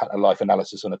enough pattern of life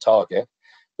analysis on a target,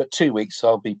 but 2 weeks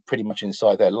I'll be pretty much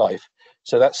inside their life.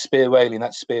 So that spear whaling,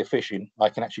 that spear phishing, I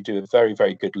can actually do a very,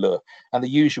 very good lure. And the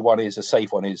usual one is, a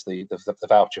safe one is the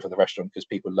voucher for the restaurant, because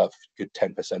people love good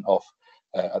 10% off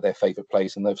at their favorite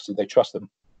place, and obviously they trust them.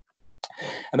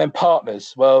 And then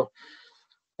partners, well,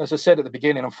 as I said at the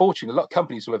beginning, unfortunately, a lot of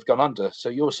companies will have gone under. So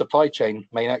your supply chain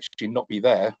may actually not be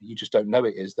there. You just don't know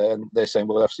it is there. And they're saying,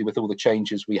 well, obviously, with all the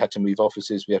changes, we had to move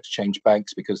offices, we had to change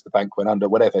banks because the bank went under,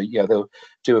 whatever. They'll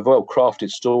do a well-crafted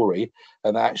story,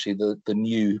 and actually the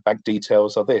new bank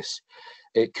details are this.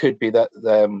 It could be that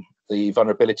the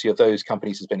vulnerability of those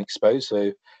companies has been exposed.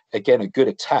 So again, a good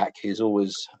attack is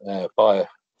always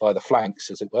by the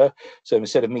flanks, as it were. So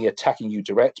instead of me attacking you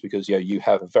direct because you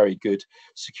have a very good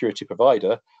security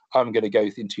provider, I'm going to go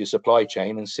into your supply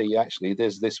chain and see, actually,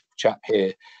 there's this chap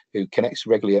here who connects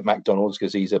regularly at McDonald's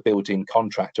because he's a built-in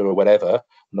contractor or whatever,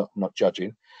 not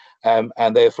judging.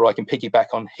 And therefore I can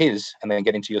piggyback on his and then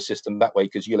get into your system that way,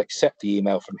 because you'll accept the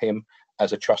email from him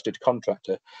as a trusted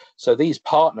contractor. So these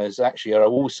partners actually are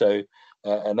also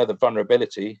another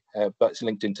vulnerability, but it's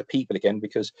linked into people again,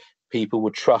 because people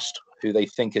would trust who they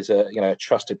think is a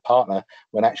trusted partner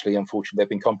when actually, unfortunately, they've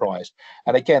been compromised.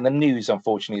 And again, the news,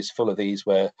 unfortunately, is full of these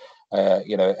where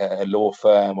a law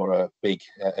firm or a big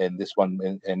in this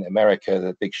one in America,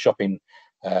 the big shopping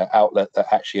outlet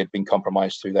that actually had been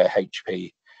compromised through their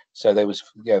HP. So there was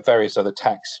various other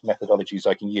tax methodologies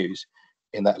I can use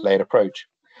in that layered approach.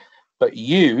 But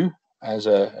you, as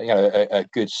a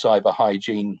good cyber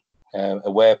hygiene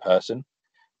aware person,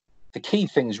 the key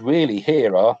things really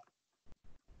here are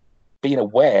being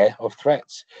aware of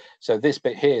threats. So this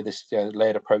bit here, this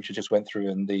layered approach I just went through,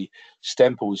 and the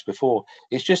stemples before,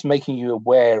 it's just making you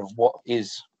aware of what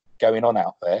is going on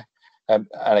out there. And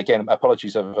again,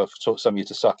 apologies if I've taught some of you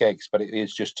to suck eggs, but it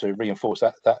is just to reinforce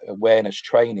that awareness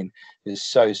training is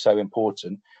so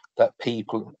important, that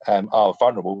people are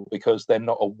vulnerable because they're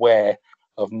not aware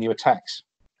of new attacks.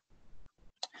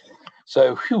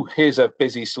 So here's a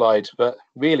busy slide, but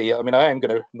really, I mean, I am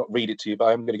going to not read it to you, but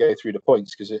I'm going to go through the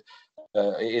points because it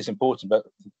is important. But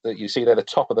that you see there, the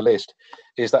top of the list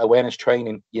is that awareness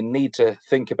training. You need to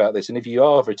think about this. And if you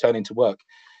are returning to work,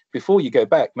 before you go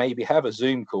back, maybe have a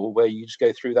Zoom call where you just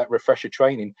go through that refresher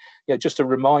training, just to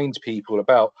remind people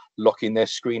about locking their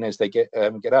screen as they get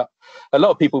up. A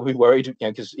lot of people will be worried,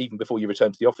 because even before you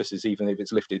return to the offices, even if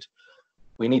it's lifted,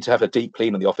 we need to have a deep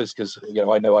clean in the office, because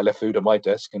I know I left food on my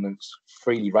desk and it's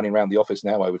freely running around the office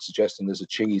now, I would suggest, and there's a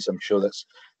cheese, I'm sure that's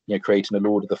creating a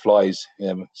Lord of the Flies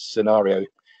scenario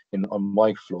on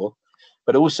my floor.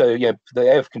 But also, the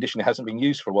air conditioner hasn't been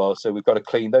used for a while, so we've got to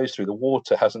clean those through. The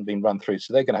water hasn't been run through,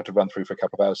 so they're going to have to run through for a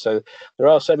couple of hours. So there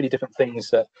are so many different things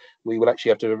that we will actually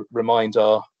have to remind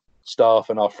our staff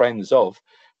and our friends of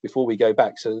before we go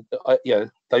back. So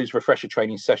those refresher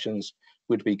training sessions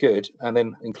would be good, and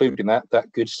then including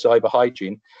that good cyber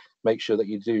hygiene. Make sure that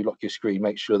you do lock your screen,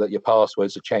 make sure that your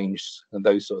passwords are changed, and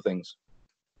those sort of things.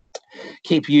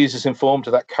 Keep users informed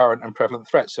of that current and prevalent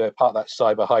threats. So part of that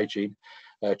cyber hygiene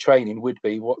training would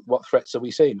be what threats are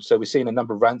we seeing. So we're seeing a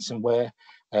number of ransomware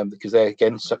because they're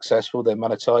again successful, they're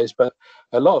monetized, but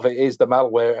a lot of it is the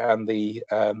malware and the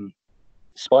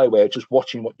spyware just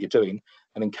watching what you're doing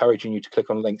and encouraging you to click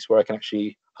on links where I can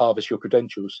actually harvest your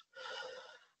credentials.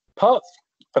 Part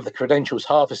of the credentials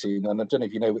harvesting, and I don't know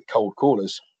if you know with cold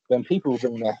callers, when people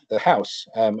ring their house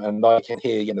and I can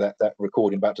hear that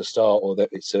recording about to start, or that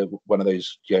it's one of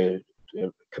those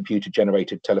computer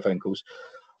generated telephone calls,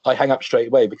 I hang up straight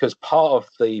away, because part of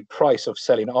the price of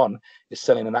selling on is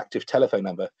selling an active telephone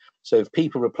number. So if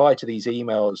people reply to these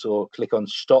emails or click on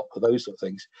stop or those sort of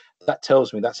things, that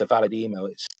tells me that's a valid email.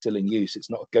 It's still in use. It's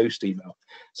not a ghost email.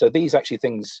 So these actually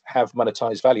things have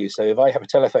monetized value. So if I have a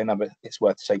telephone number, it's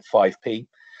worth, say, 5p,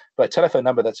 but a telephone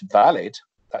number that's valid,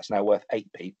 that's now worth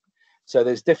 8p. So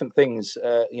there's different things,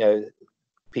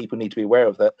 people need to be aware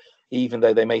of, that even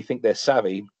though they may think they're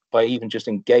savvy, by even just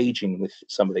engaging with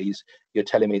some of these, you're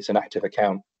telling me it's an active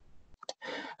account.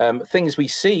 Things we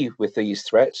see with these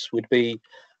threats would be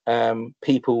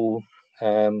people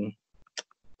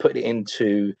put it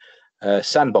into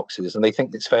sandboxes, and they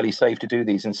think it's fairly safe to do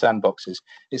these in sandboxes.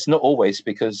 It's not always,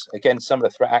 because again, some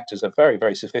of the threat actors are very,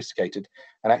 very sophisticated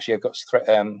and actually have got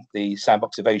the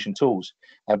sandbox evasion tools.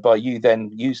 And by you then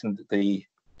using the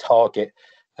target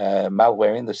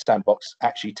malware in the sandbox,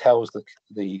 actually tells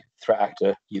the threat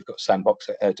actor you've got sandbox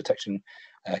detection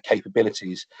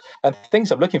capabilities. And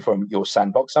things I'm looking for in your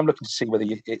sandbox, I'm looking to see whether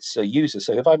it's a user.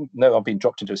 So if I know I've been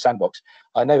dropped into a sandbox,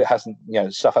 I know it hasn't,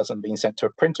 stuff hasn't been sent to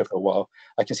a printer for a while.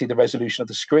 I can see the resolution of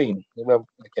the screen. Well,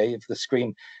 okay, if the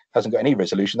screen hasn't got any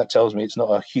resolution, that tells me it's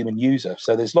not a human user.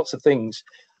 So there's lots of things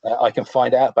I can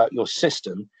find out about your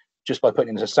system just by putting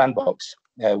it into a sandbox.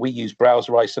 We use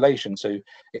browser isolation, so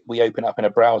we open up in a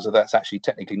browser that's actually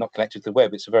technically not connected to the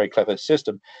web. It's a very clever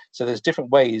system. So there's different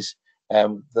ways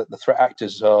that the threat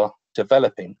actors are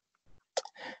developing.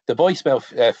 The voicemail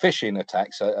phishing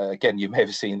attacks, again, you may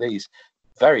have seen these,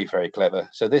 very, very clever.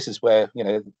 So this is where,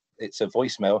 it's a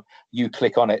voicemail, you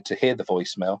click on it to hear the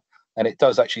voicemail, and it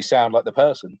does actually sound like the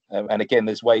person. And again,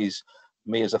 there's ways,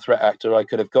 me as a threat actor, I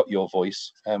could have got your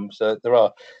voice. So there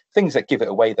are things that give it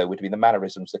away, though, would be the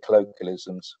mannerisms, the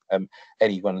colloquialisms.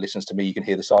 Anyone listens to me, you can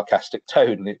hear the sarcastic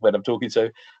tone when I'm talking. So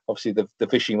obviously the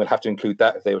phishing would have to include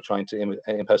that if they were trying to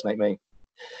impersonate me.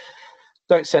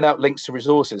 Don't send out links to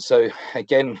resources. So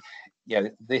again,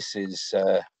 this is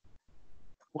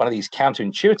one of these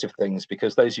counterintuitive things,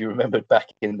 because those you remembered back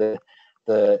in the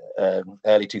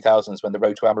early 2000s when the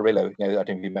road to Amarillo, I don't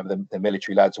even remember the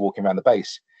military lads walking around the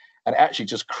base, and it actually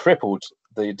just crippled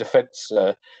the defense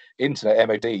internet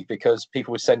MOD, because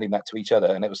people were sending that to each other,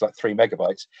 and it was like 3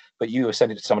 megabytes, but you were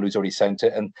sending it to someone who's already sent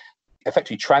it, and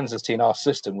effectively transiting our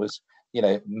system was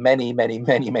many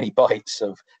bytes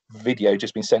of video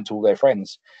just been sent to all their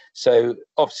friends. So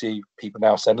obviously people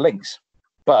now send links,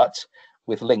 but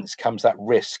with links comes that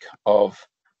risk of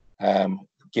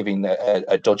giving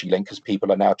a dodgy link, because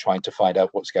people are now trying to find out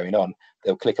what's going on.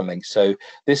 They'll click on links. So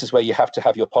this is where you have to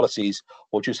have your policies,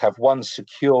 or just have one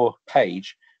secure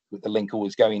page with the link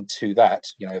always going to that,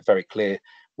 a very clear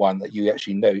one that you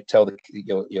actually tell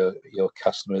your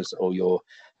customers or your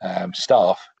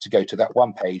staff to go to that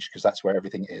one page, because that's where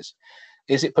everything is.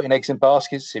 Is it putting eggs in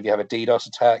baskets if you have a DDoS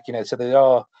attack? So there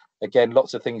are, again,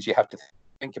 lots of things you have to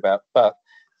think about, but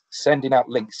sending out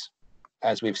links,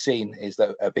 as we've seen, is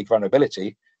that a big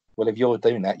vulnerability. Well, if you're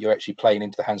doing that, you're actually playing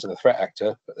into the hands of the threat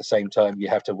actor. But at the same time, you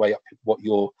have to weigh up what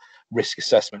your risk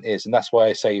assessment is. And that's why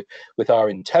I say with our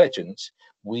intelligence,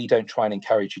 we don't try and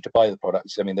encourage you to buy the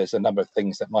products. I mean, there's a number of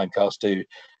things that Mimecast do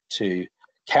to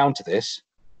counter this,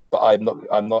 but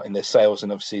I'm not in the sales.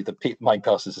 And obviously the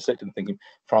Mimecasters are sitting thinking,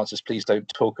 Francis, please don't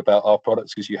talk about our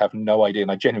products, because you have no idea.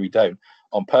 And I generally don't,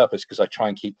 on purpose, because I try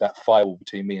and keep that firewall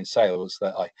between me and sales,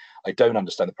 that I don't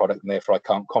understand the product, and therefore I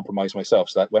can't compromise myself.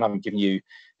 So that when I'm giving you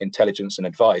intelligence and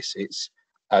advice, it's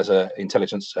as an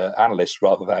intelligence analyst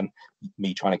rather than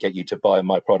me trying to get you to buy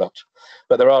my product.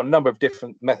 But there are a number of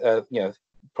different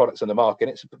products on the market.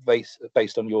 It's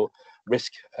based on your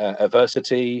risk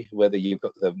aversity, whether you've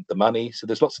got the money. So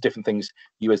there's lots of different things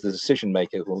you as the decision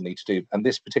maker will need to do. And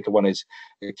this particular one is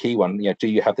a key one. Do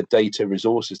you have the data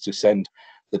resources to send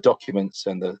the documents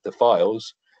and the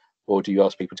files, or do you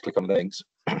ask people to click on the links?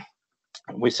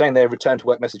 We're saying their return to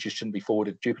work messages shouldn't be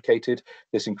forwarded, duplicated.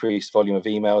 This increased volume of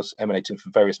emails emanating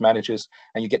from various managers,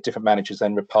 and you get different managers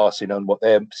then repassing on what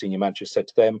their senior managers said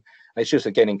to them. And it's just,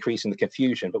 again, increasing the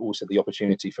confusion, but also the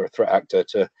opportunity for a threat actor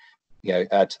to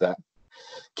add to that.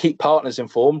 Keep partners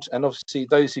informed, and obviously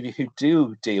those of you who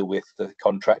do deal with the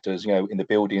contractors, in the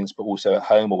buildings, but also at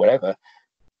home or wherever,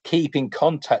 keep in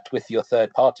contact with your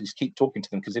third parties. Keep talking to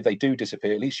them, because if they do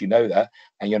disappear, at least you know that,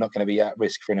 and you're not going to be at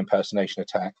risk for an impersonation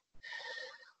attack.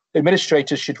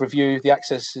 Administrators should review the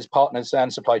accesses partners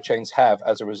and supply chains have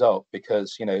as a result,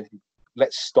 because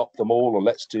let's stop them all, or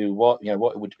let's do what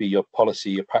would be your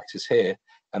policy, your practice here.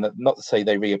 And not to say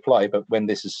they reapply, but when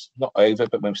this is not over,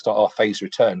 but when we start our phased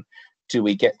return, do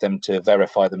we get them to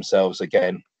verify themselves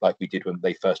again, like we did when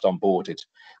they first onboarded?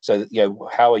 So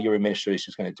how are your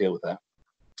administrators going to deal with that?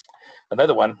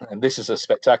 Another one, and this is a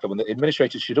spectacular one, that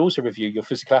administrators should also review your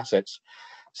physical assets.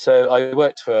 So I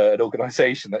worked for an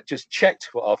organization that just checked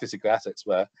what our physical assets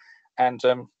were. And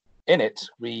in it,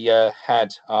 we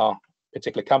had our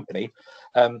particular company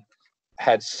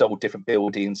had sold different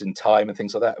buildings in time and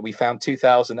things like that. We found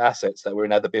 2,000 assets that were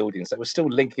in other buildings that were still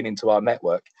linking into our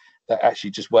network that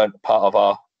actually just weren't part of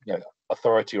our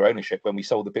authority or ownership. When we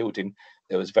sold the building,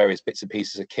 there was various bits and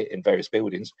pieces of kit in various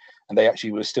buildings, and they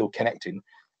actually were still connecting.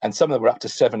 And some of them were up to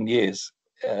 7 years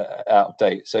out of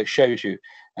date. So it shows you.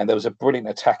 And there was a brilliant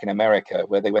attack in America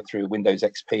where they went through a Windows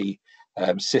XP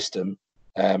system,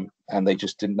 and they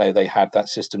just didn't know they had that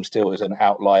system still as an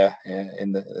outlier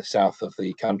in the south of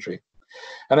the country.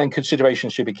 And then consideration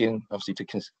should begin, obviously, to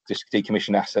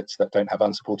decommission assets that don't have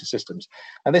unsupported systems.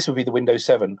 And this would be the Windows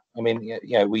 7. I mean,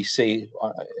 we see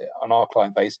on our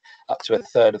client base, up to a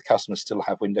third of customers still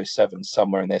have Windows 7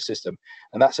 somewhere in their system.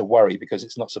 And that's a worry, because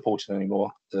it's not supported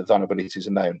anymore. The vulnerabilities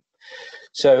are known.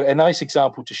 So a nice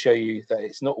example to show you that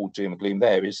it's not all doom and gloom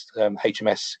there is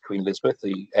HMS Queen Elizabeth,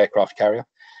 the aircraft carrier.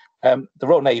 The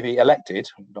Royal Navy elected,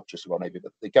 not just the Royal Navy,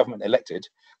 but the government elected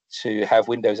to have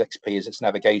Windows XP as its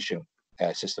navigation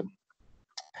system.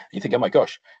 You think, oh my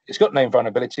gosh, it's got known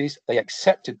vulnerabilities. They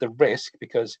accepted the risk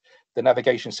because the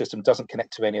navigation system doesn't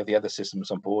connect to any of the other systems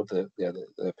on board, the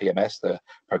PMS, the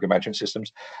program management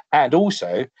systems. And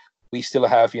also, we still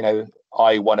have,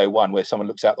 I-101, where someone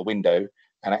looks out the window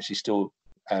and actually still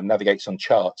navigates on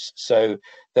charts. So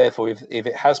therefore, if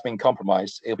it has been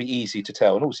compromised, it'll be easy to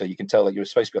tell. And also you can tell that you're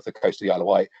supposed to be off the coast of the Isle of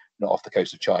Wight, not off the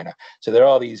coast of China. So there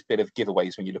are these bit of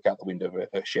giveaways when you look out the window of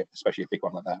a ship, especially a big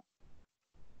one like that.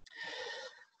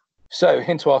 So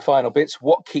into our final bits,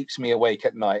 what keeps me awake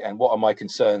at night and what are my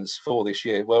concerns for this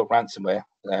year? Well, ransomware.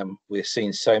 We're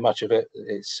seeing so much of it.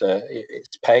 It's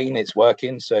pain, it's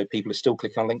working. So people are still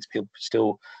clicking on links, people are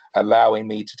still allowing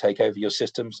me to take over your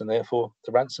systems, and therefore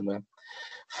the ransomware.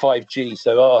 5G.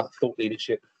 So our thought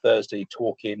leadership Thursday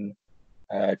talk in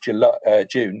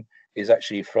June is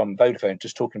actually from Vodafone,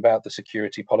 just talking about the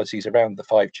security policies around the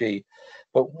 5G.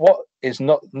 But what is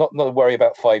not a worry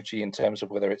about 5G in terms of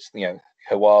whether it's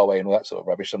Huawei and all that sort of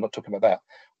rubbish. I'm not talking about that.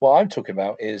 What I'm talking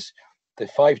about is the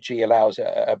 5G allows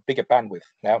a bigger bandwidth.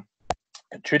 Now,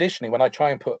 traditionally, when I try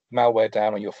and put malware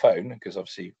down on your phone, because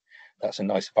obviously that's a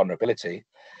nice vulnerability,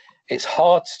 It's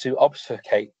hard to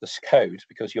obfuscate this code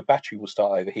because your battery will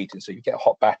start overheating. So you get a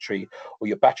hot battery or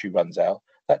your battery runs out.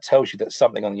 That tells you that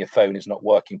something on your phone is not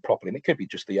working properly. And it could be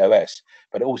just the OS,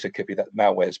 but it also could be that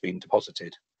malware has been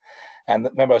deposited. And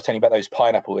remember I was telling you about those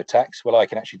pineapple attacks? Well, I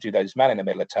can actually do those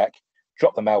man-in-the-middle attack,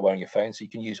 drop the malware on your phone. So you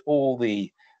can use all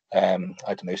the, I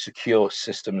don't know, secure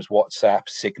systems, WhatsApp,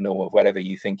 Signal, or whatever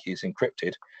you think is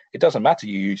encrypted. It doesn't matter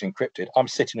you use encrypted. I'm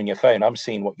sitting on your phone. I'm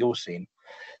seeing what you're seeing.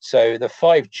 So the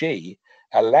 5G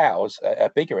allows a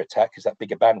bigger attack, because that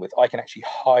bigger bandwidth, I can actually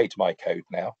hide my code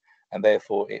now, and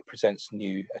therefore it presents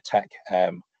new attack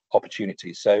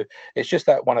opportunities. So it's just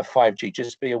that one of 5G.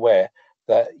 Just be aware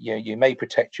that you may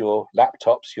protect your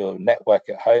laptops, your network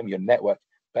at home, your network,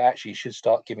 but actually you should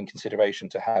start giving consideration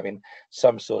to having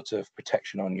some sort of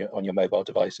protection on your mobile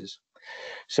devices.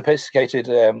 Sophisticated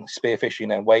spear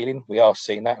phishing and whaling, we are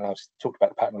seeing that, and I've talked about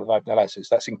the pattern of analysis.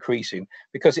 That's increasing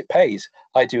because it pays.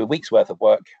 I do a week's worth of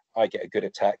work, I get a good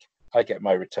attack, I get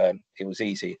my return. It was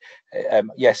easy.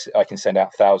 Yes, I can send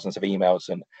out thousands of emails,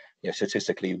 and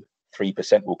statistically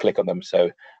 3% will click on them, so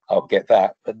I'll get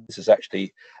that. But this is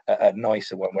actually a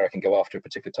nicer one where I can go after a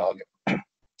particular target.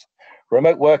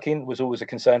 Remote working was always a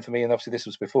concern for me, and obviously this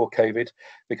was before COVID,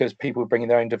 because people were bringing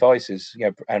their own devices,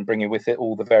 and bringing with it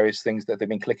all the various things that they've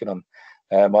been clicking on.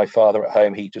 My father at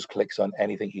home, he just clicks on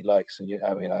anything he likes, and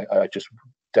I just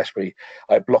desperately,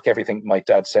 I block everything my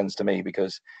dad sends to me,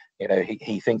 because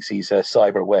he thinks he's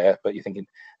cyber aware, but you're thinking,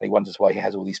 and he wonders why he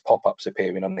has all these pop-ups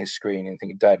appearing on his screen, and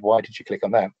thinking, Dad, why did you click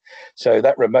on that? So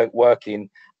that remote working,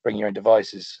 bring your own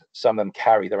devices, some of them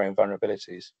carry their own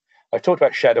vulnerabilities. I've talked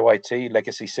about shadow IT,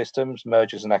 legacy systems,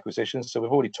 mergers and acquisitions. So we've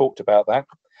already talked about that.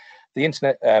 The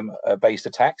internet-based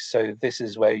attacks. So this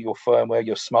is where your firmware,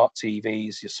 your smart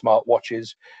TVs, your smart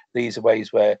watches, these are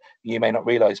ways where you may not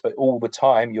realize, but all the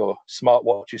time your smart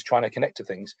watch is trying to connect to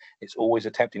things. It's always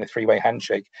attempting a three-way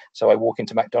handshake. So I walk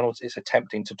into McDonald's, it's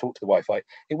attempting to talk to the Wi-Fi.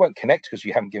 It won't connect because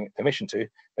you haven't given it permission to,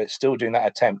 but it's still doing that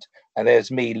attempt. And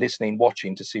there's me listening,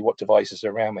 watching to see what devices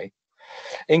are around me.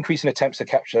 Increasing attempts to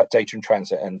capture that data in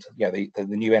transit, and the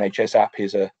new NHS app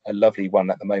is a lovely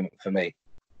one at the moment for me.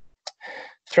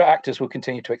 Threat actors will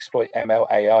continue to exploit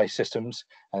ML AI systems,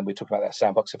 and we talk about that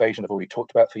sandbox evasion I've already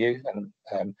talked about for you.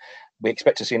 And we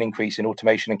expect to see an increase in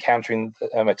automation and countering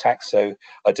attacks, so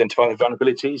identifying the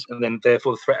vulnerabilities, and then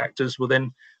therefore the threat actors will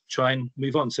then try and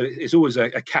move on. So it's always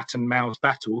a cat and mouse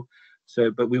battle.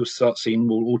 But we will start seeing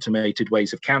more automated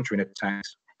ways of countering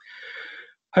attacks.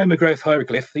 Homograph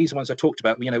hieroglyph, these are ones I talked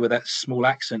about, with that small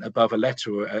accent above a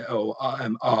letter, or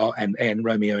R and N,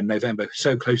 Romeo and November,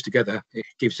 so close together, it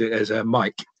gives it as a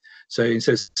mic. So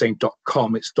instead of saying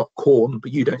 .com, it's .corn,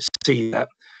 but you don't see that.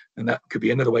 And that could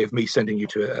be another way of me sending you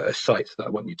to a site that I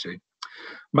want you to.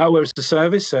 Malware as a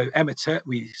service, so Emotet,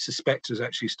 we suspect has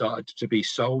actually started to be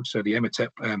sold. So the Emotet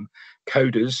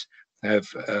coders have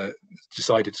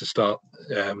decided to start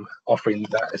offering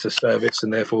that as a service,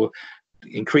 and therefore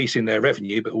increasing their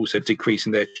revenue, but also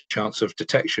decreasing their chance of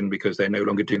detection because they're no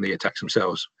longer doing the attacks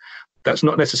themselves. That's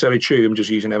not necessarily true. I'm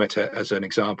just using Emotet as an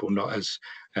example, not as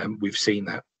we've seen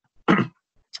that.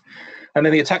 And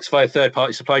then the attacks via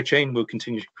third-party supply chain will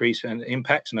continue to increase and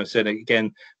impact. And I've said it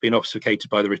again, being obfuscated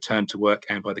by the return to work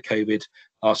and by the COVID,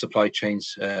 our supply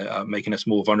chains are making us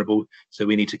more vulnerable. So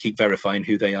we need to keep verifying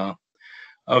who they are.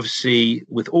 Obviously,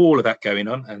 with all of that going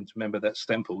on, and remember that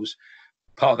Stemples,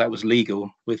 part of that was legal.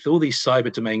 With all these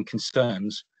cyber domain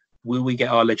concerns, will we get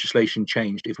our legislation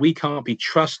changed? If we can't be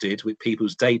trusted with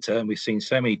people's data, and we've seen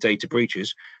so many data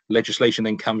breaches, legislation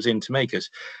then comes in to make us.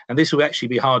 And this will actually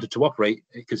be harder to operate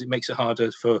because it makes it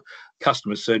harder for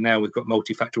customers. So now we've got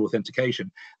multi-factor authentication.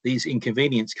 These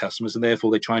inconvenience customers, and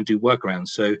therefore they try and do workarounds.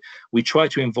 So we try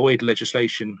to avoid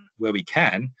legislation where we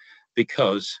can,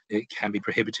 because it can be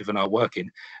prohibitive in our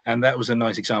working. And that was a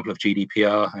nice example of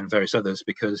GDPR and various others,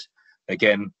 because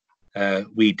again,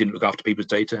 we didn't look after people's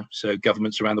data, so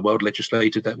governments around the world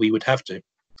legislated that we would have to.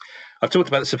 I've talked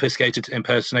about the sophisticated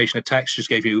impersonation attacks, just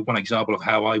gave you one example of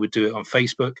how I would do it on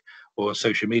Facebook or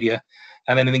social media,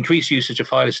 and then an increased usage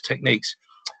of wireless techniques.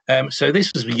 So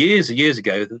this was years and years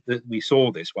ago that we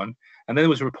saw this one, and then there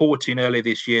was reporting earlier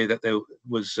this year that there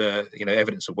was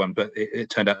evidence of one, but it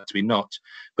turned out to be not.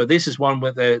 But this is one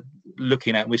where they're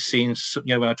looking at. We're seeing,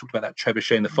 when I talked about that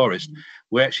trebuchet in the forest,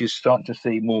 we're actually starting to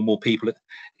see more and more people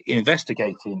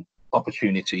investigating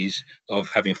opportunities of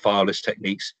having fireless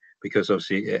techniques, because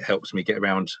obviously it helps me get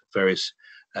around various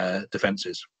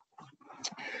defenses.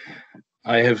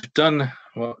 I have done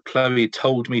what Chloe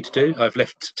told me to do. I've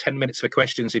left 10 minutes for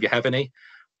questions if you have any,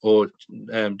 or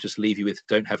just leave you with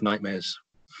don't have nightmares.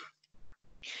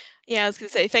 Yeah, I was going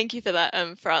to say thank you for that,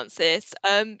 Francis.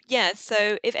 Yeah,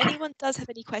 so if anyone does have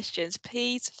any questions,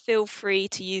 please feel free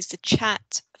to use the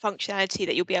chat functionality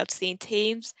that you'll be able to see in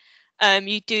Teams.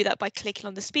 You do that by clicking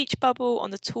on the speech bubble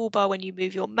on the toolbar when you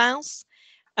move your mouse.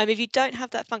 If you don't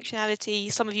have that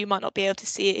functionality, some of you might not be able to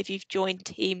see it if you've joined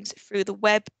Teams through the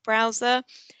web browser.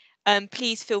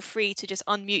 Please feel free to just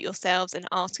unmute yourselves and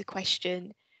ask a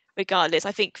question regardless.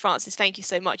 I think, Francis, thank you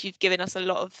so much. You've given us a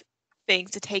lot of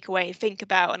things to take away and think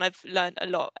about, and I've learned a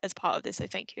lot as part of this, so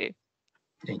thank you.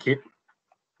 Thank you.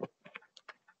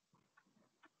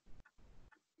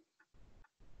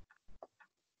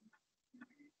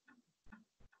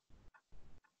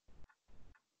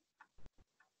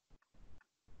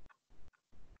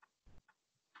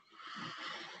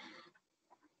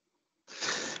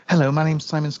 Hello, my name's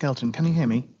Simon Skelton. Can you hear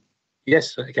me?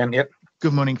 Yes, I can. Yep.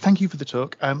 Good morning. Thank you for the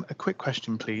talk. A quick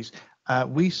question, please.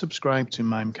 We subscribe to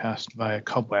Mimecast via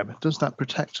Cobweb. Does that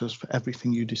protect us for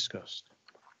everything you discussed?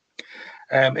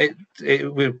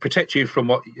 It will protect you from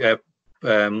what.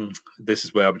 This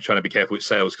is where I'm trying to be careful with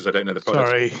sales because I don't know the product.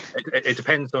 Sorry. It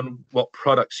depends on what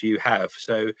products you have.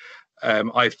 So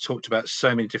I've talked about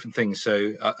so many different things.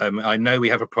 So I know we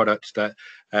have a product that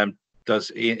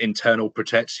does internal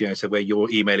protects, so where you're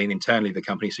emailing internally the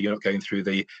company, so you're not going through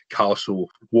the castle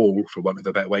wall, for want of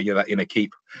a better way, you're that inner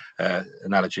keep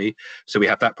analogy. So we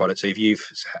have that product. So if you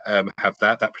have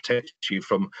that protects you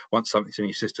from once something's in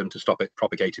your system to stop it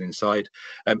propagating inside.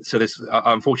 So there's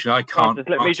unfortunately I can't. Francis,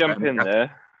 let me jump in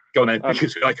there. Go on then,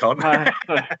 because I can't.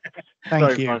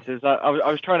 Sorry, Francis. I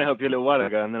was trying to help you a little while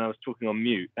ago, and then I was talking on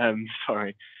mute.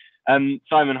 Sorry.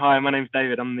 Simon, hi, my name's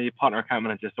David. I'm the partner account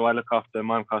manager, so I look after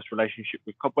Mimecast relationship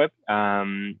with Cobweb.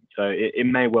 So it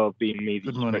may well be me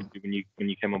that you spoke to when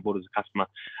you came on board as a customer.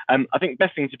 I think the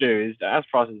best thing to do is, as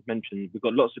Francis mentioned, we've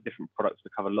got lots of different products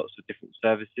that cover lots of different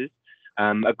services.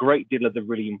 A great deal of the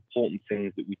really important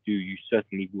things that we do, you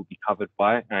certainly will be covered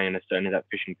by, certainly that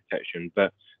phishing protection.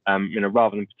 But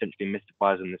rather than potentially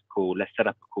mystify us on this call, let's set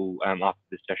up a call after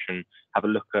this session, have a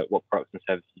look at what products and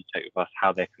services you take with us,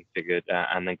 how they're configured,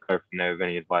 and then go from there with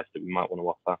any advice that we might want to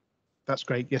offer. That's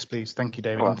great. Yes, please. Thank you,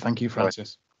 David. And thank you,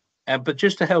 Francis. But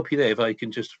just to help you there, if I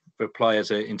can just reply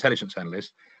as an intelligence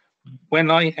analyst, when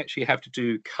I actually have to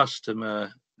do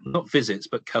customer, not visits,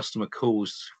 but customer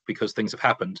calls because things have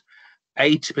happened,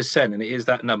 80%, and it is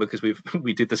that number because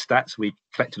we did the stats, we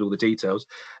collected all the details,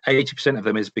 80% of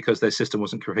them is because their system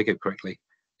wasn't configured correctly.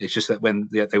 It's just that when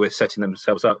they were setting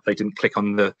themselves up, they didn't click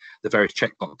on the various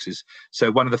checkboxes.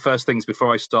 So one of the first things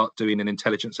before I start doing an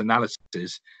intelligence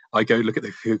analysis, I go look at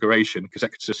the configuration, because that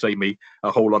could just save me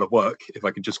a whole lot of work if I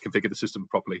can just configure the system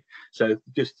properly. So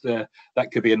just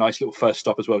that could be a nice little first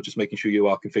stop as well, just making sure you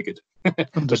are configured.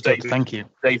 Understood. Thank you.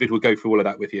 David will go through all of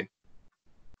that with you.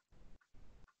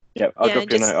 Yeah, I'll drop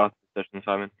you a note after the session,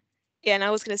 Simon. Yeah, and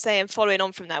I was going to say, and following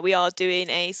on from that, we are doing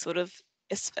a sort of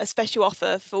a special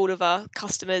offer for all of our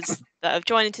customers that have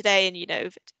joined today,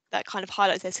 and that kind of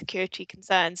highlights their security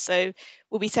concerns. So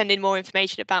we'll be sending more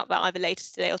information about that either later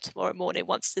today or tomorrow morning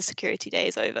once the security day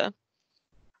is over.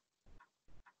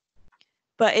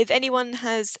 But if anyone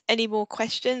has any more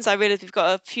questions, I realise we've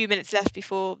got a few minutes left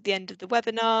before the end of the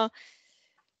webinar,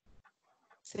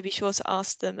 so be sure to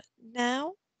ask them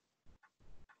now.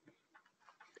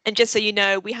 And just so you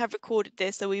know, we have recorded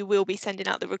this, so we will be sending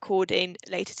out the recording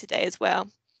later today as well.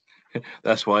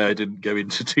 That's why I didn't go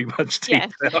into too much detail.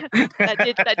 Yeah,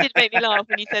 that did make me laugh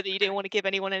when you said that you didn't want to give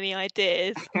anyone any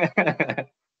ideas.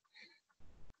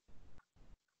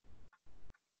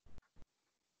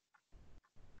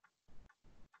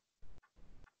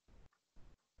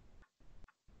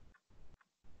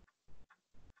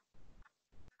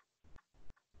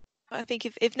 I think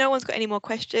if no one's got any more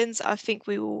questions, I think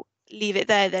we will leave it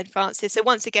there then, Francis. So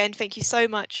once again, thank you so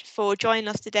much for joining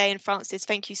us today. And Francis,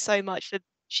 thank you so much for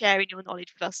sharing your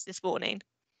knowledge with us this morning.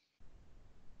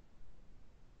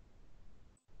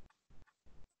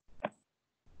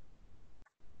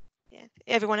 Yeah,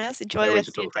 everyone else, enjoy the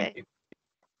rest of your day.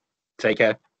 Take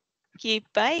care. Thank you.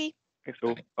 Bye. Thanks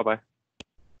all. Bye-bye.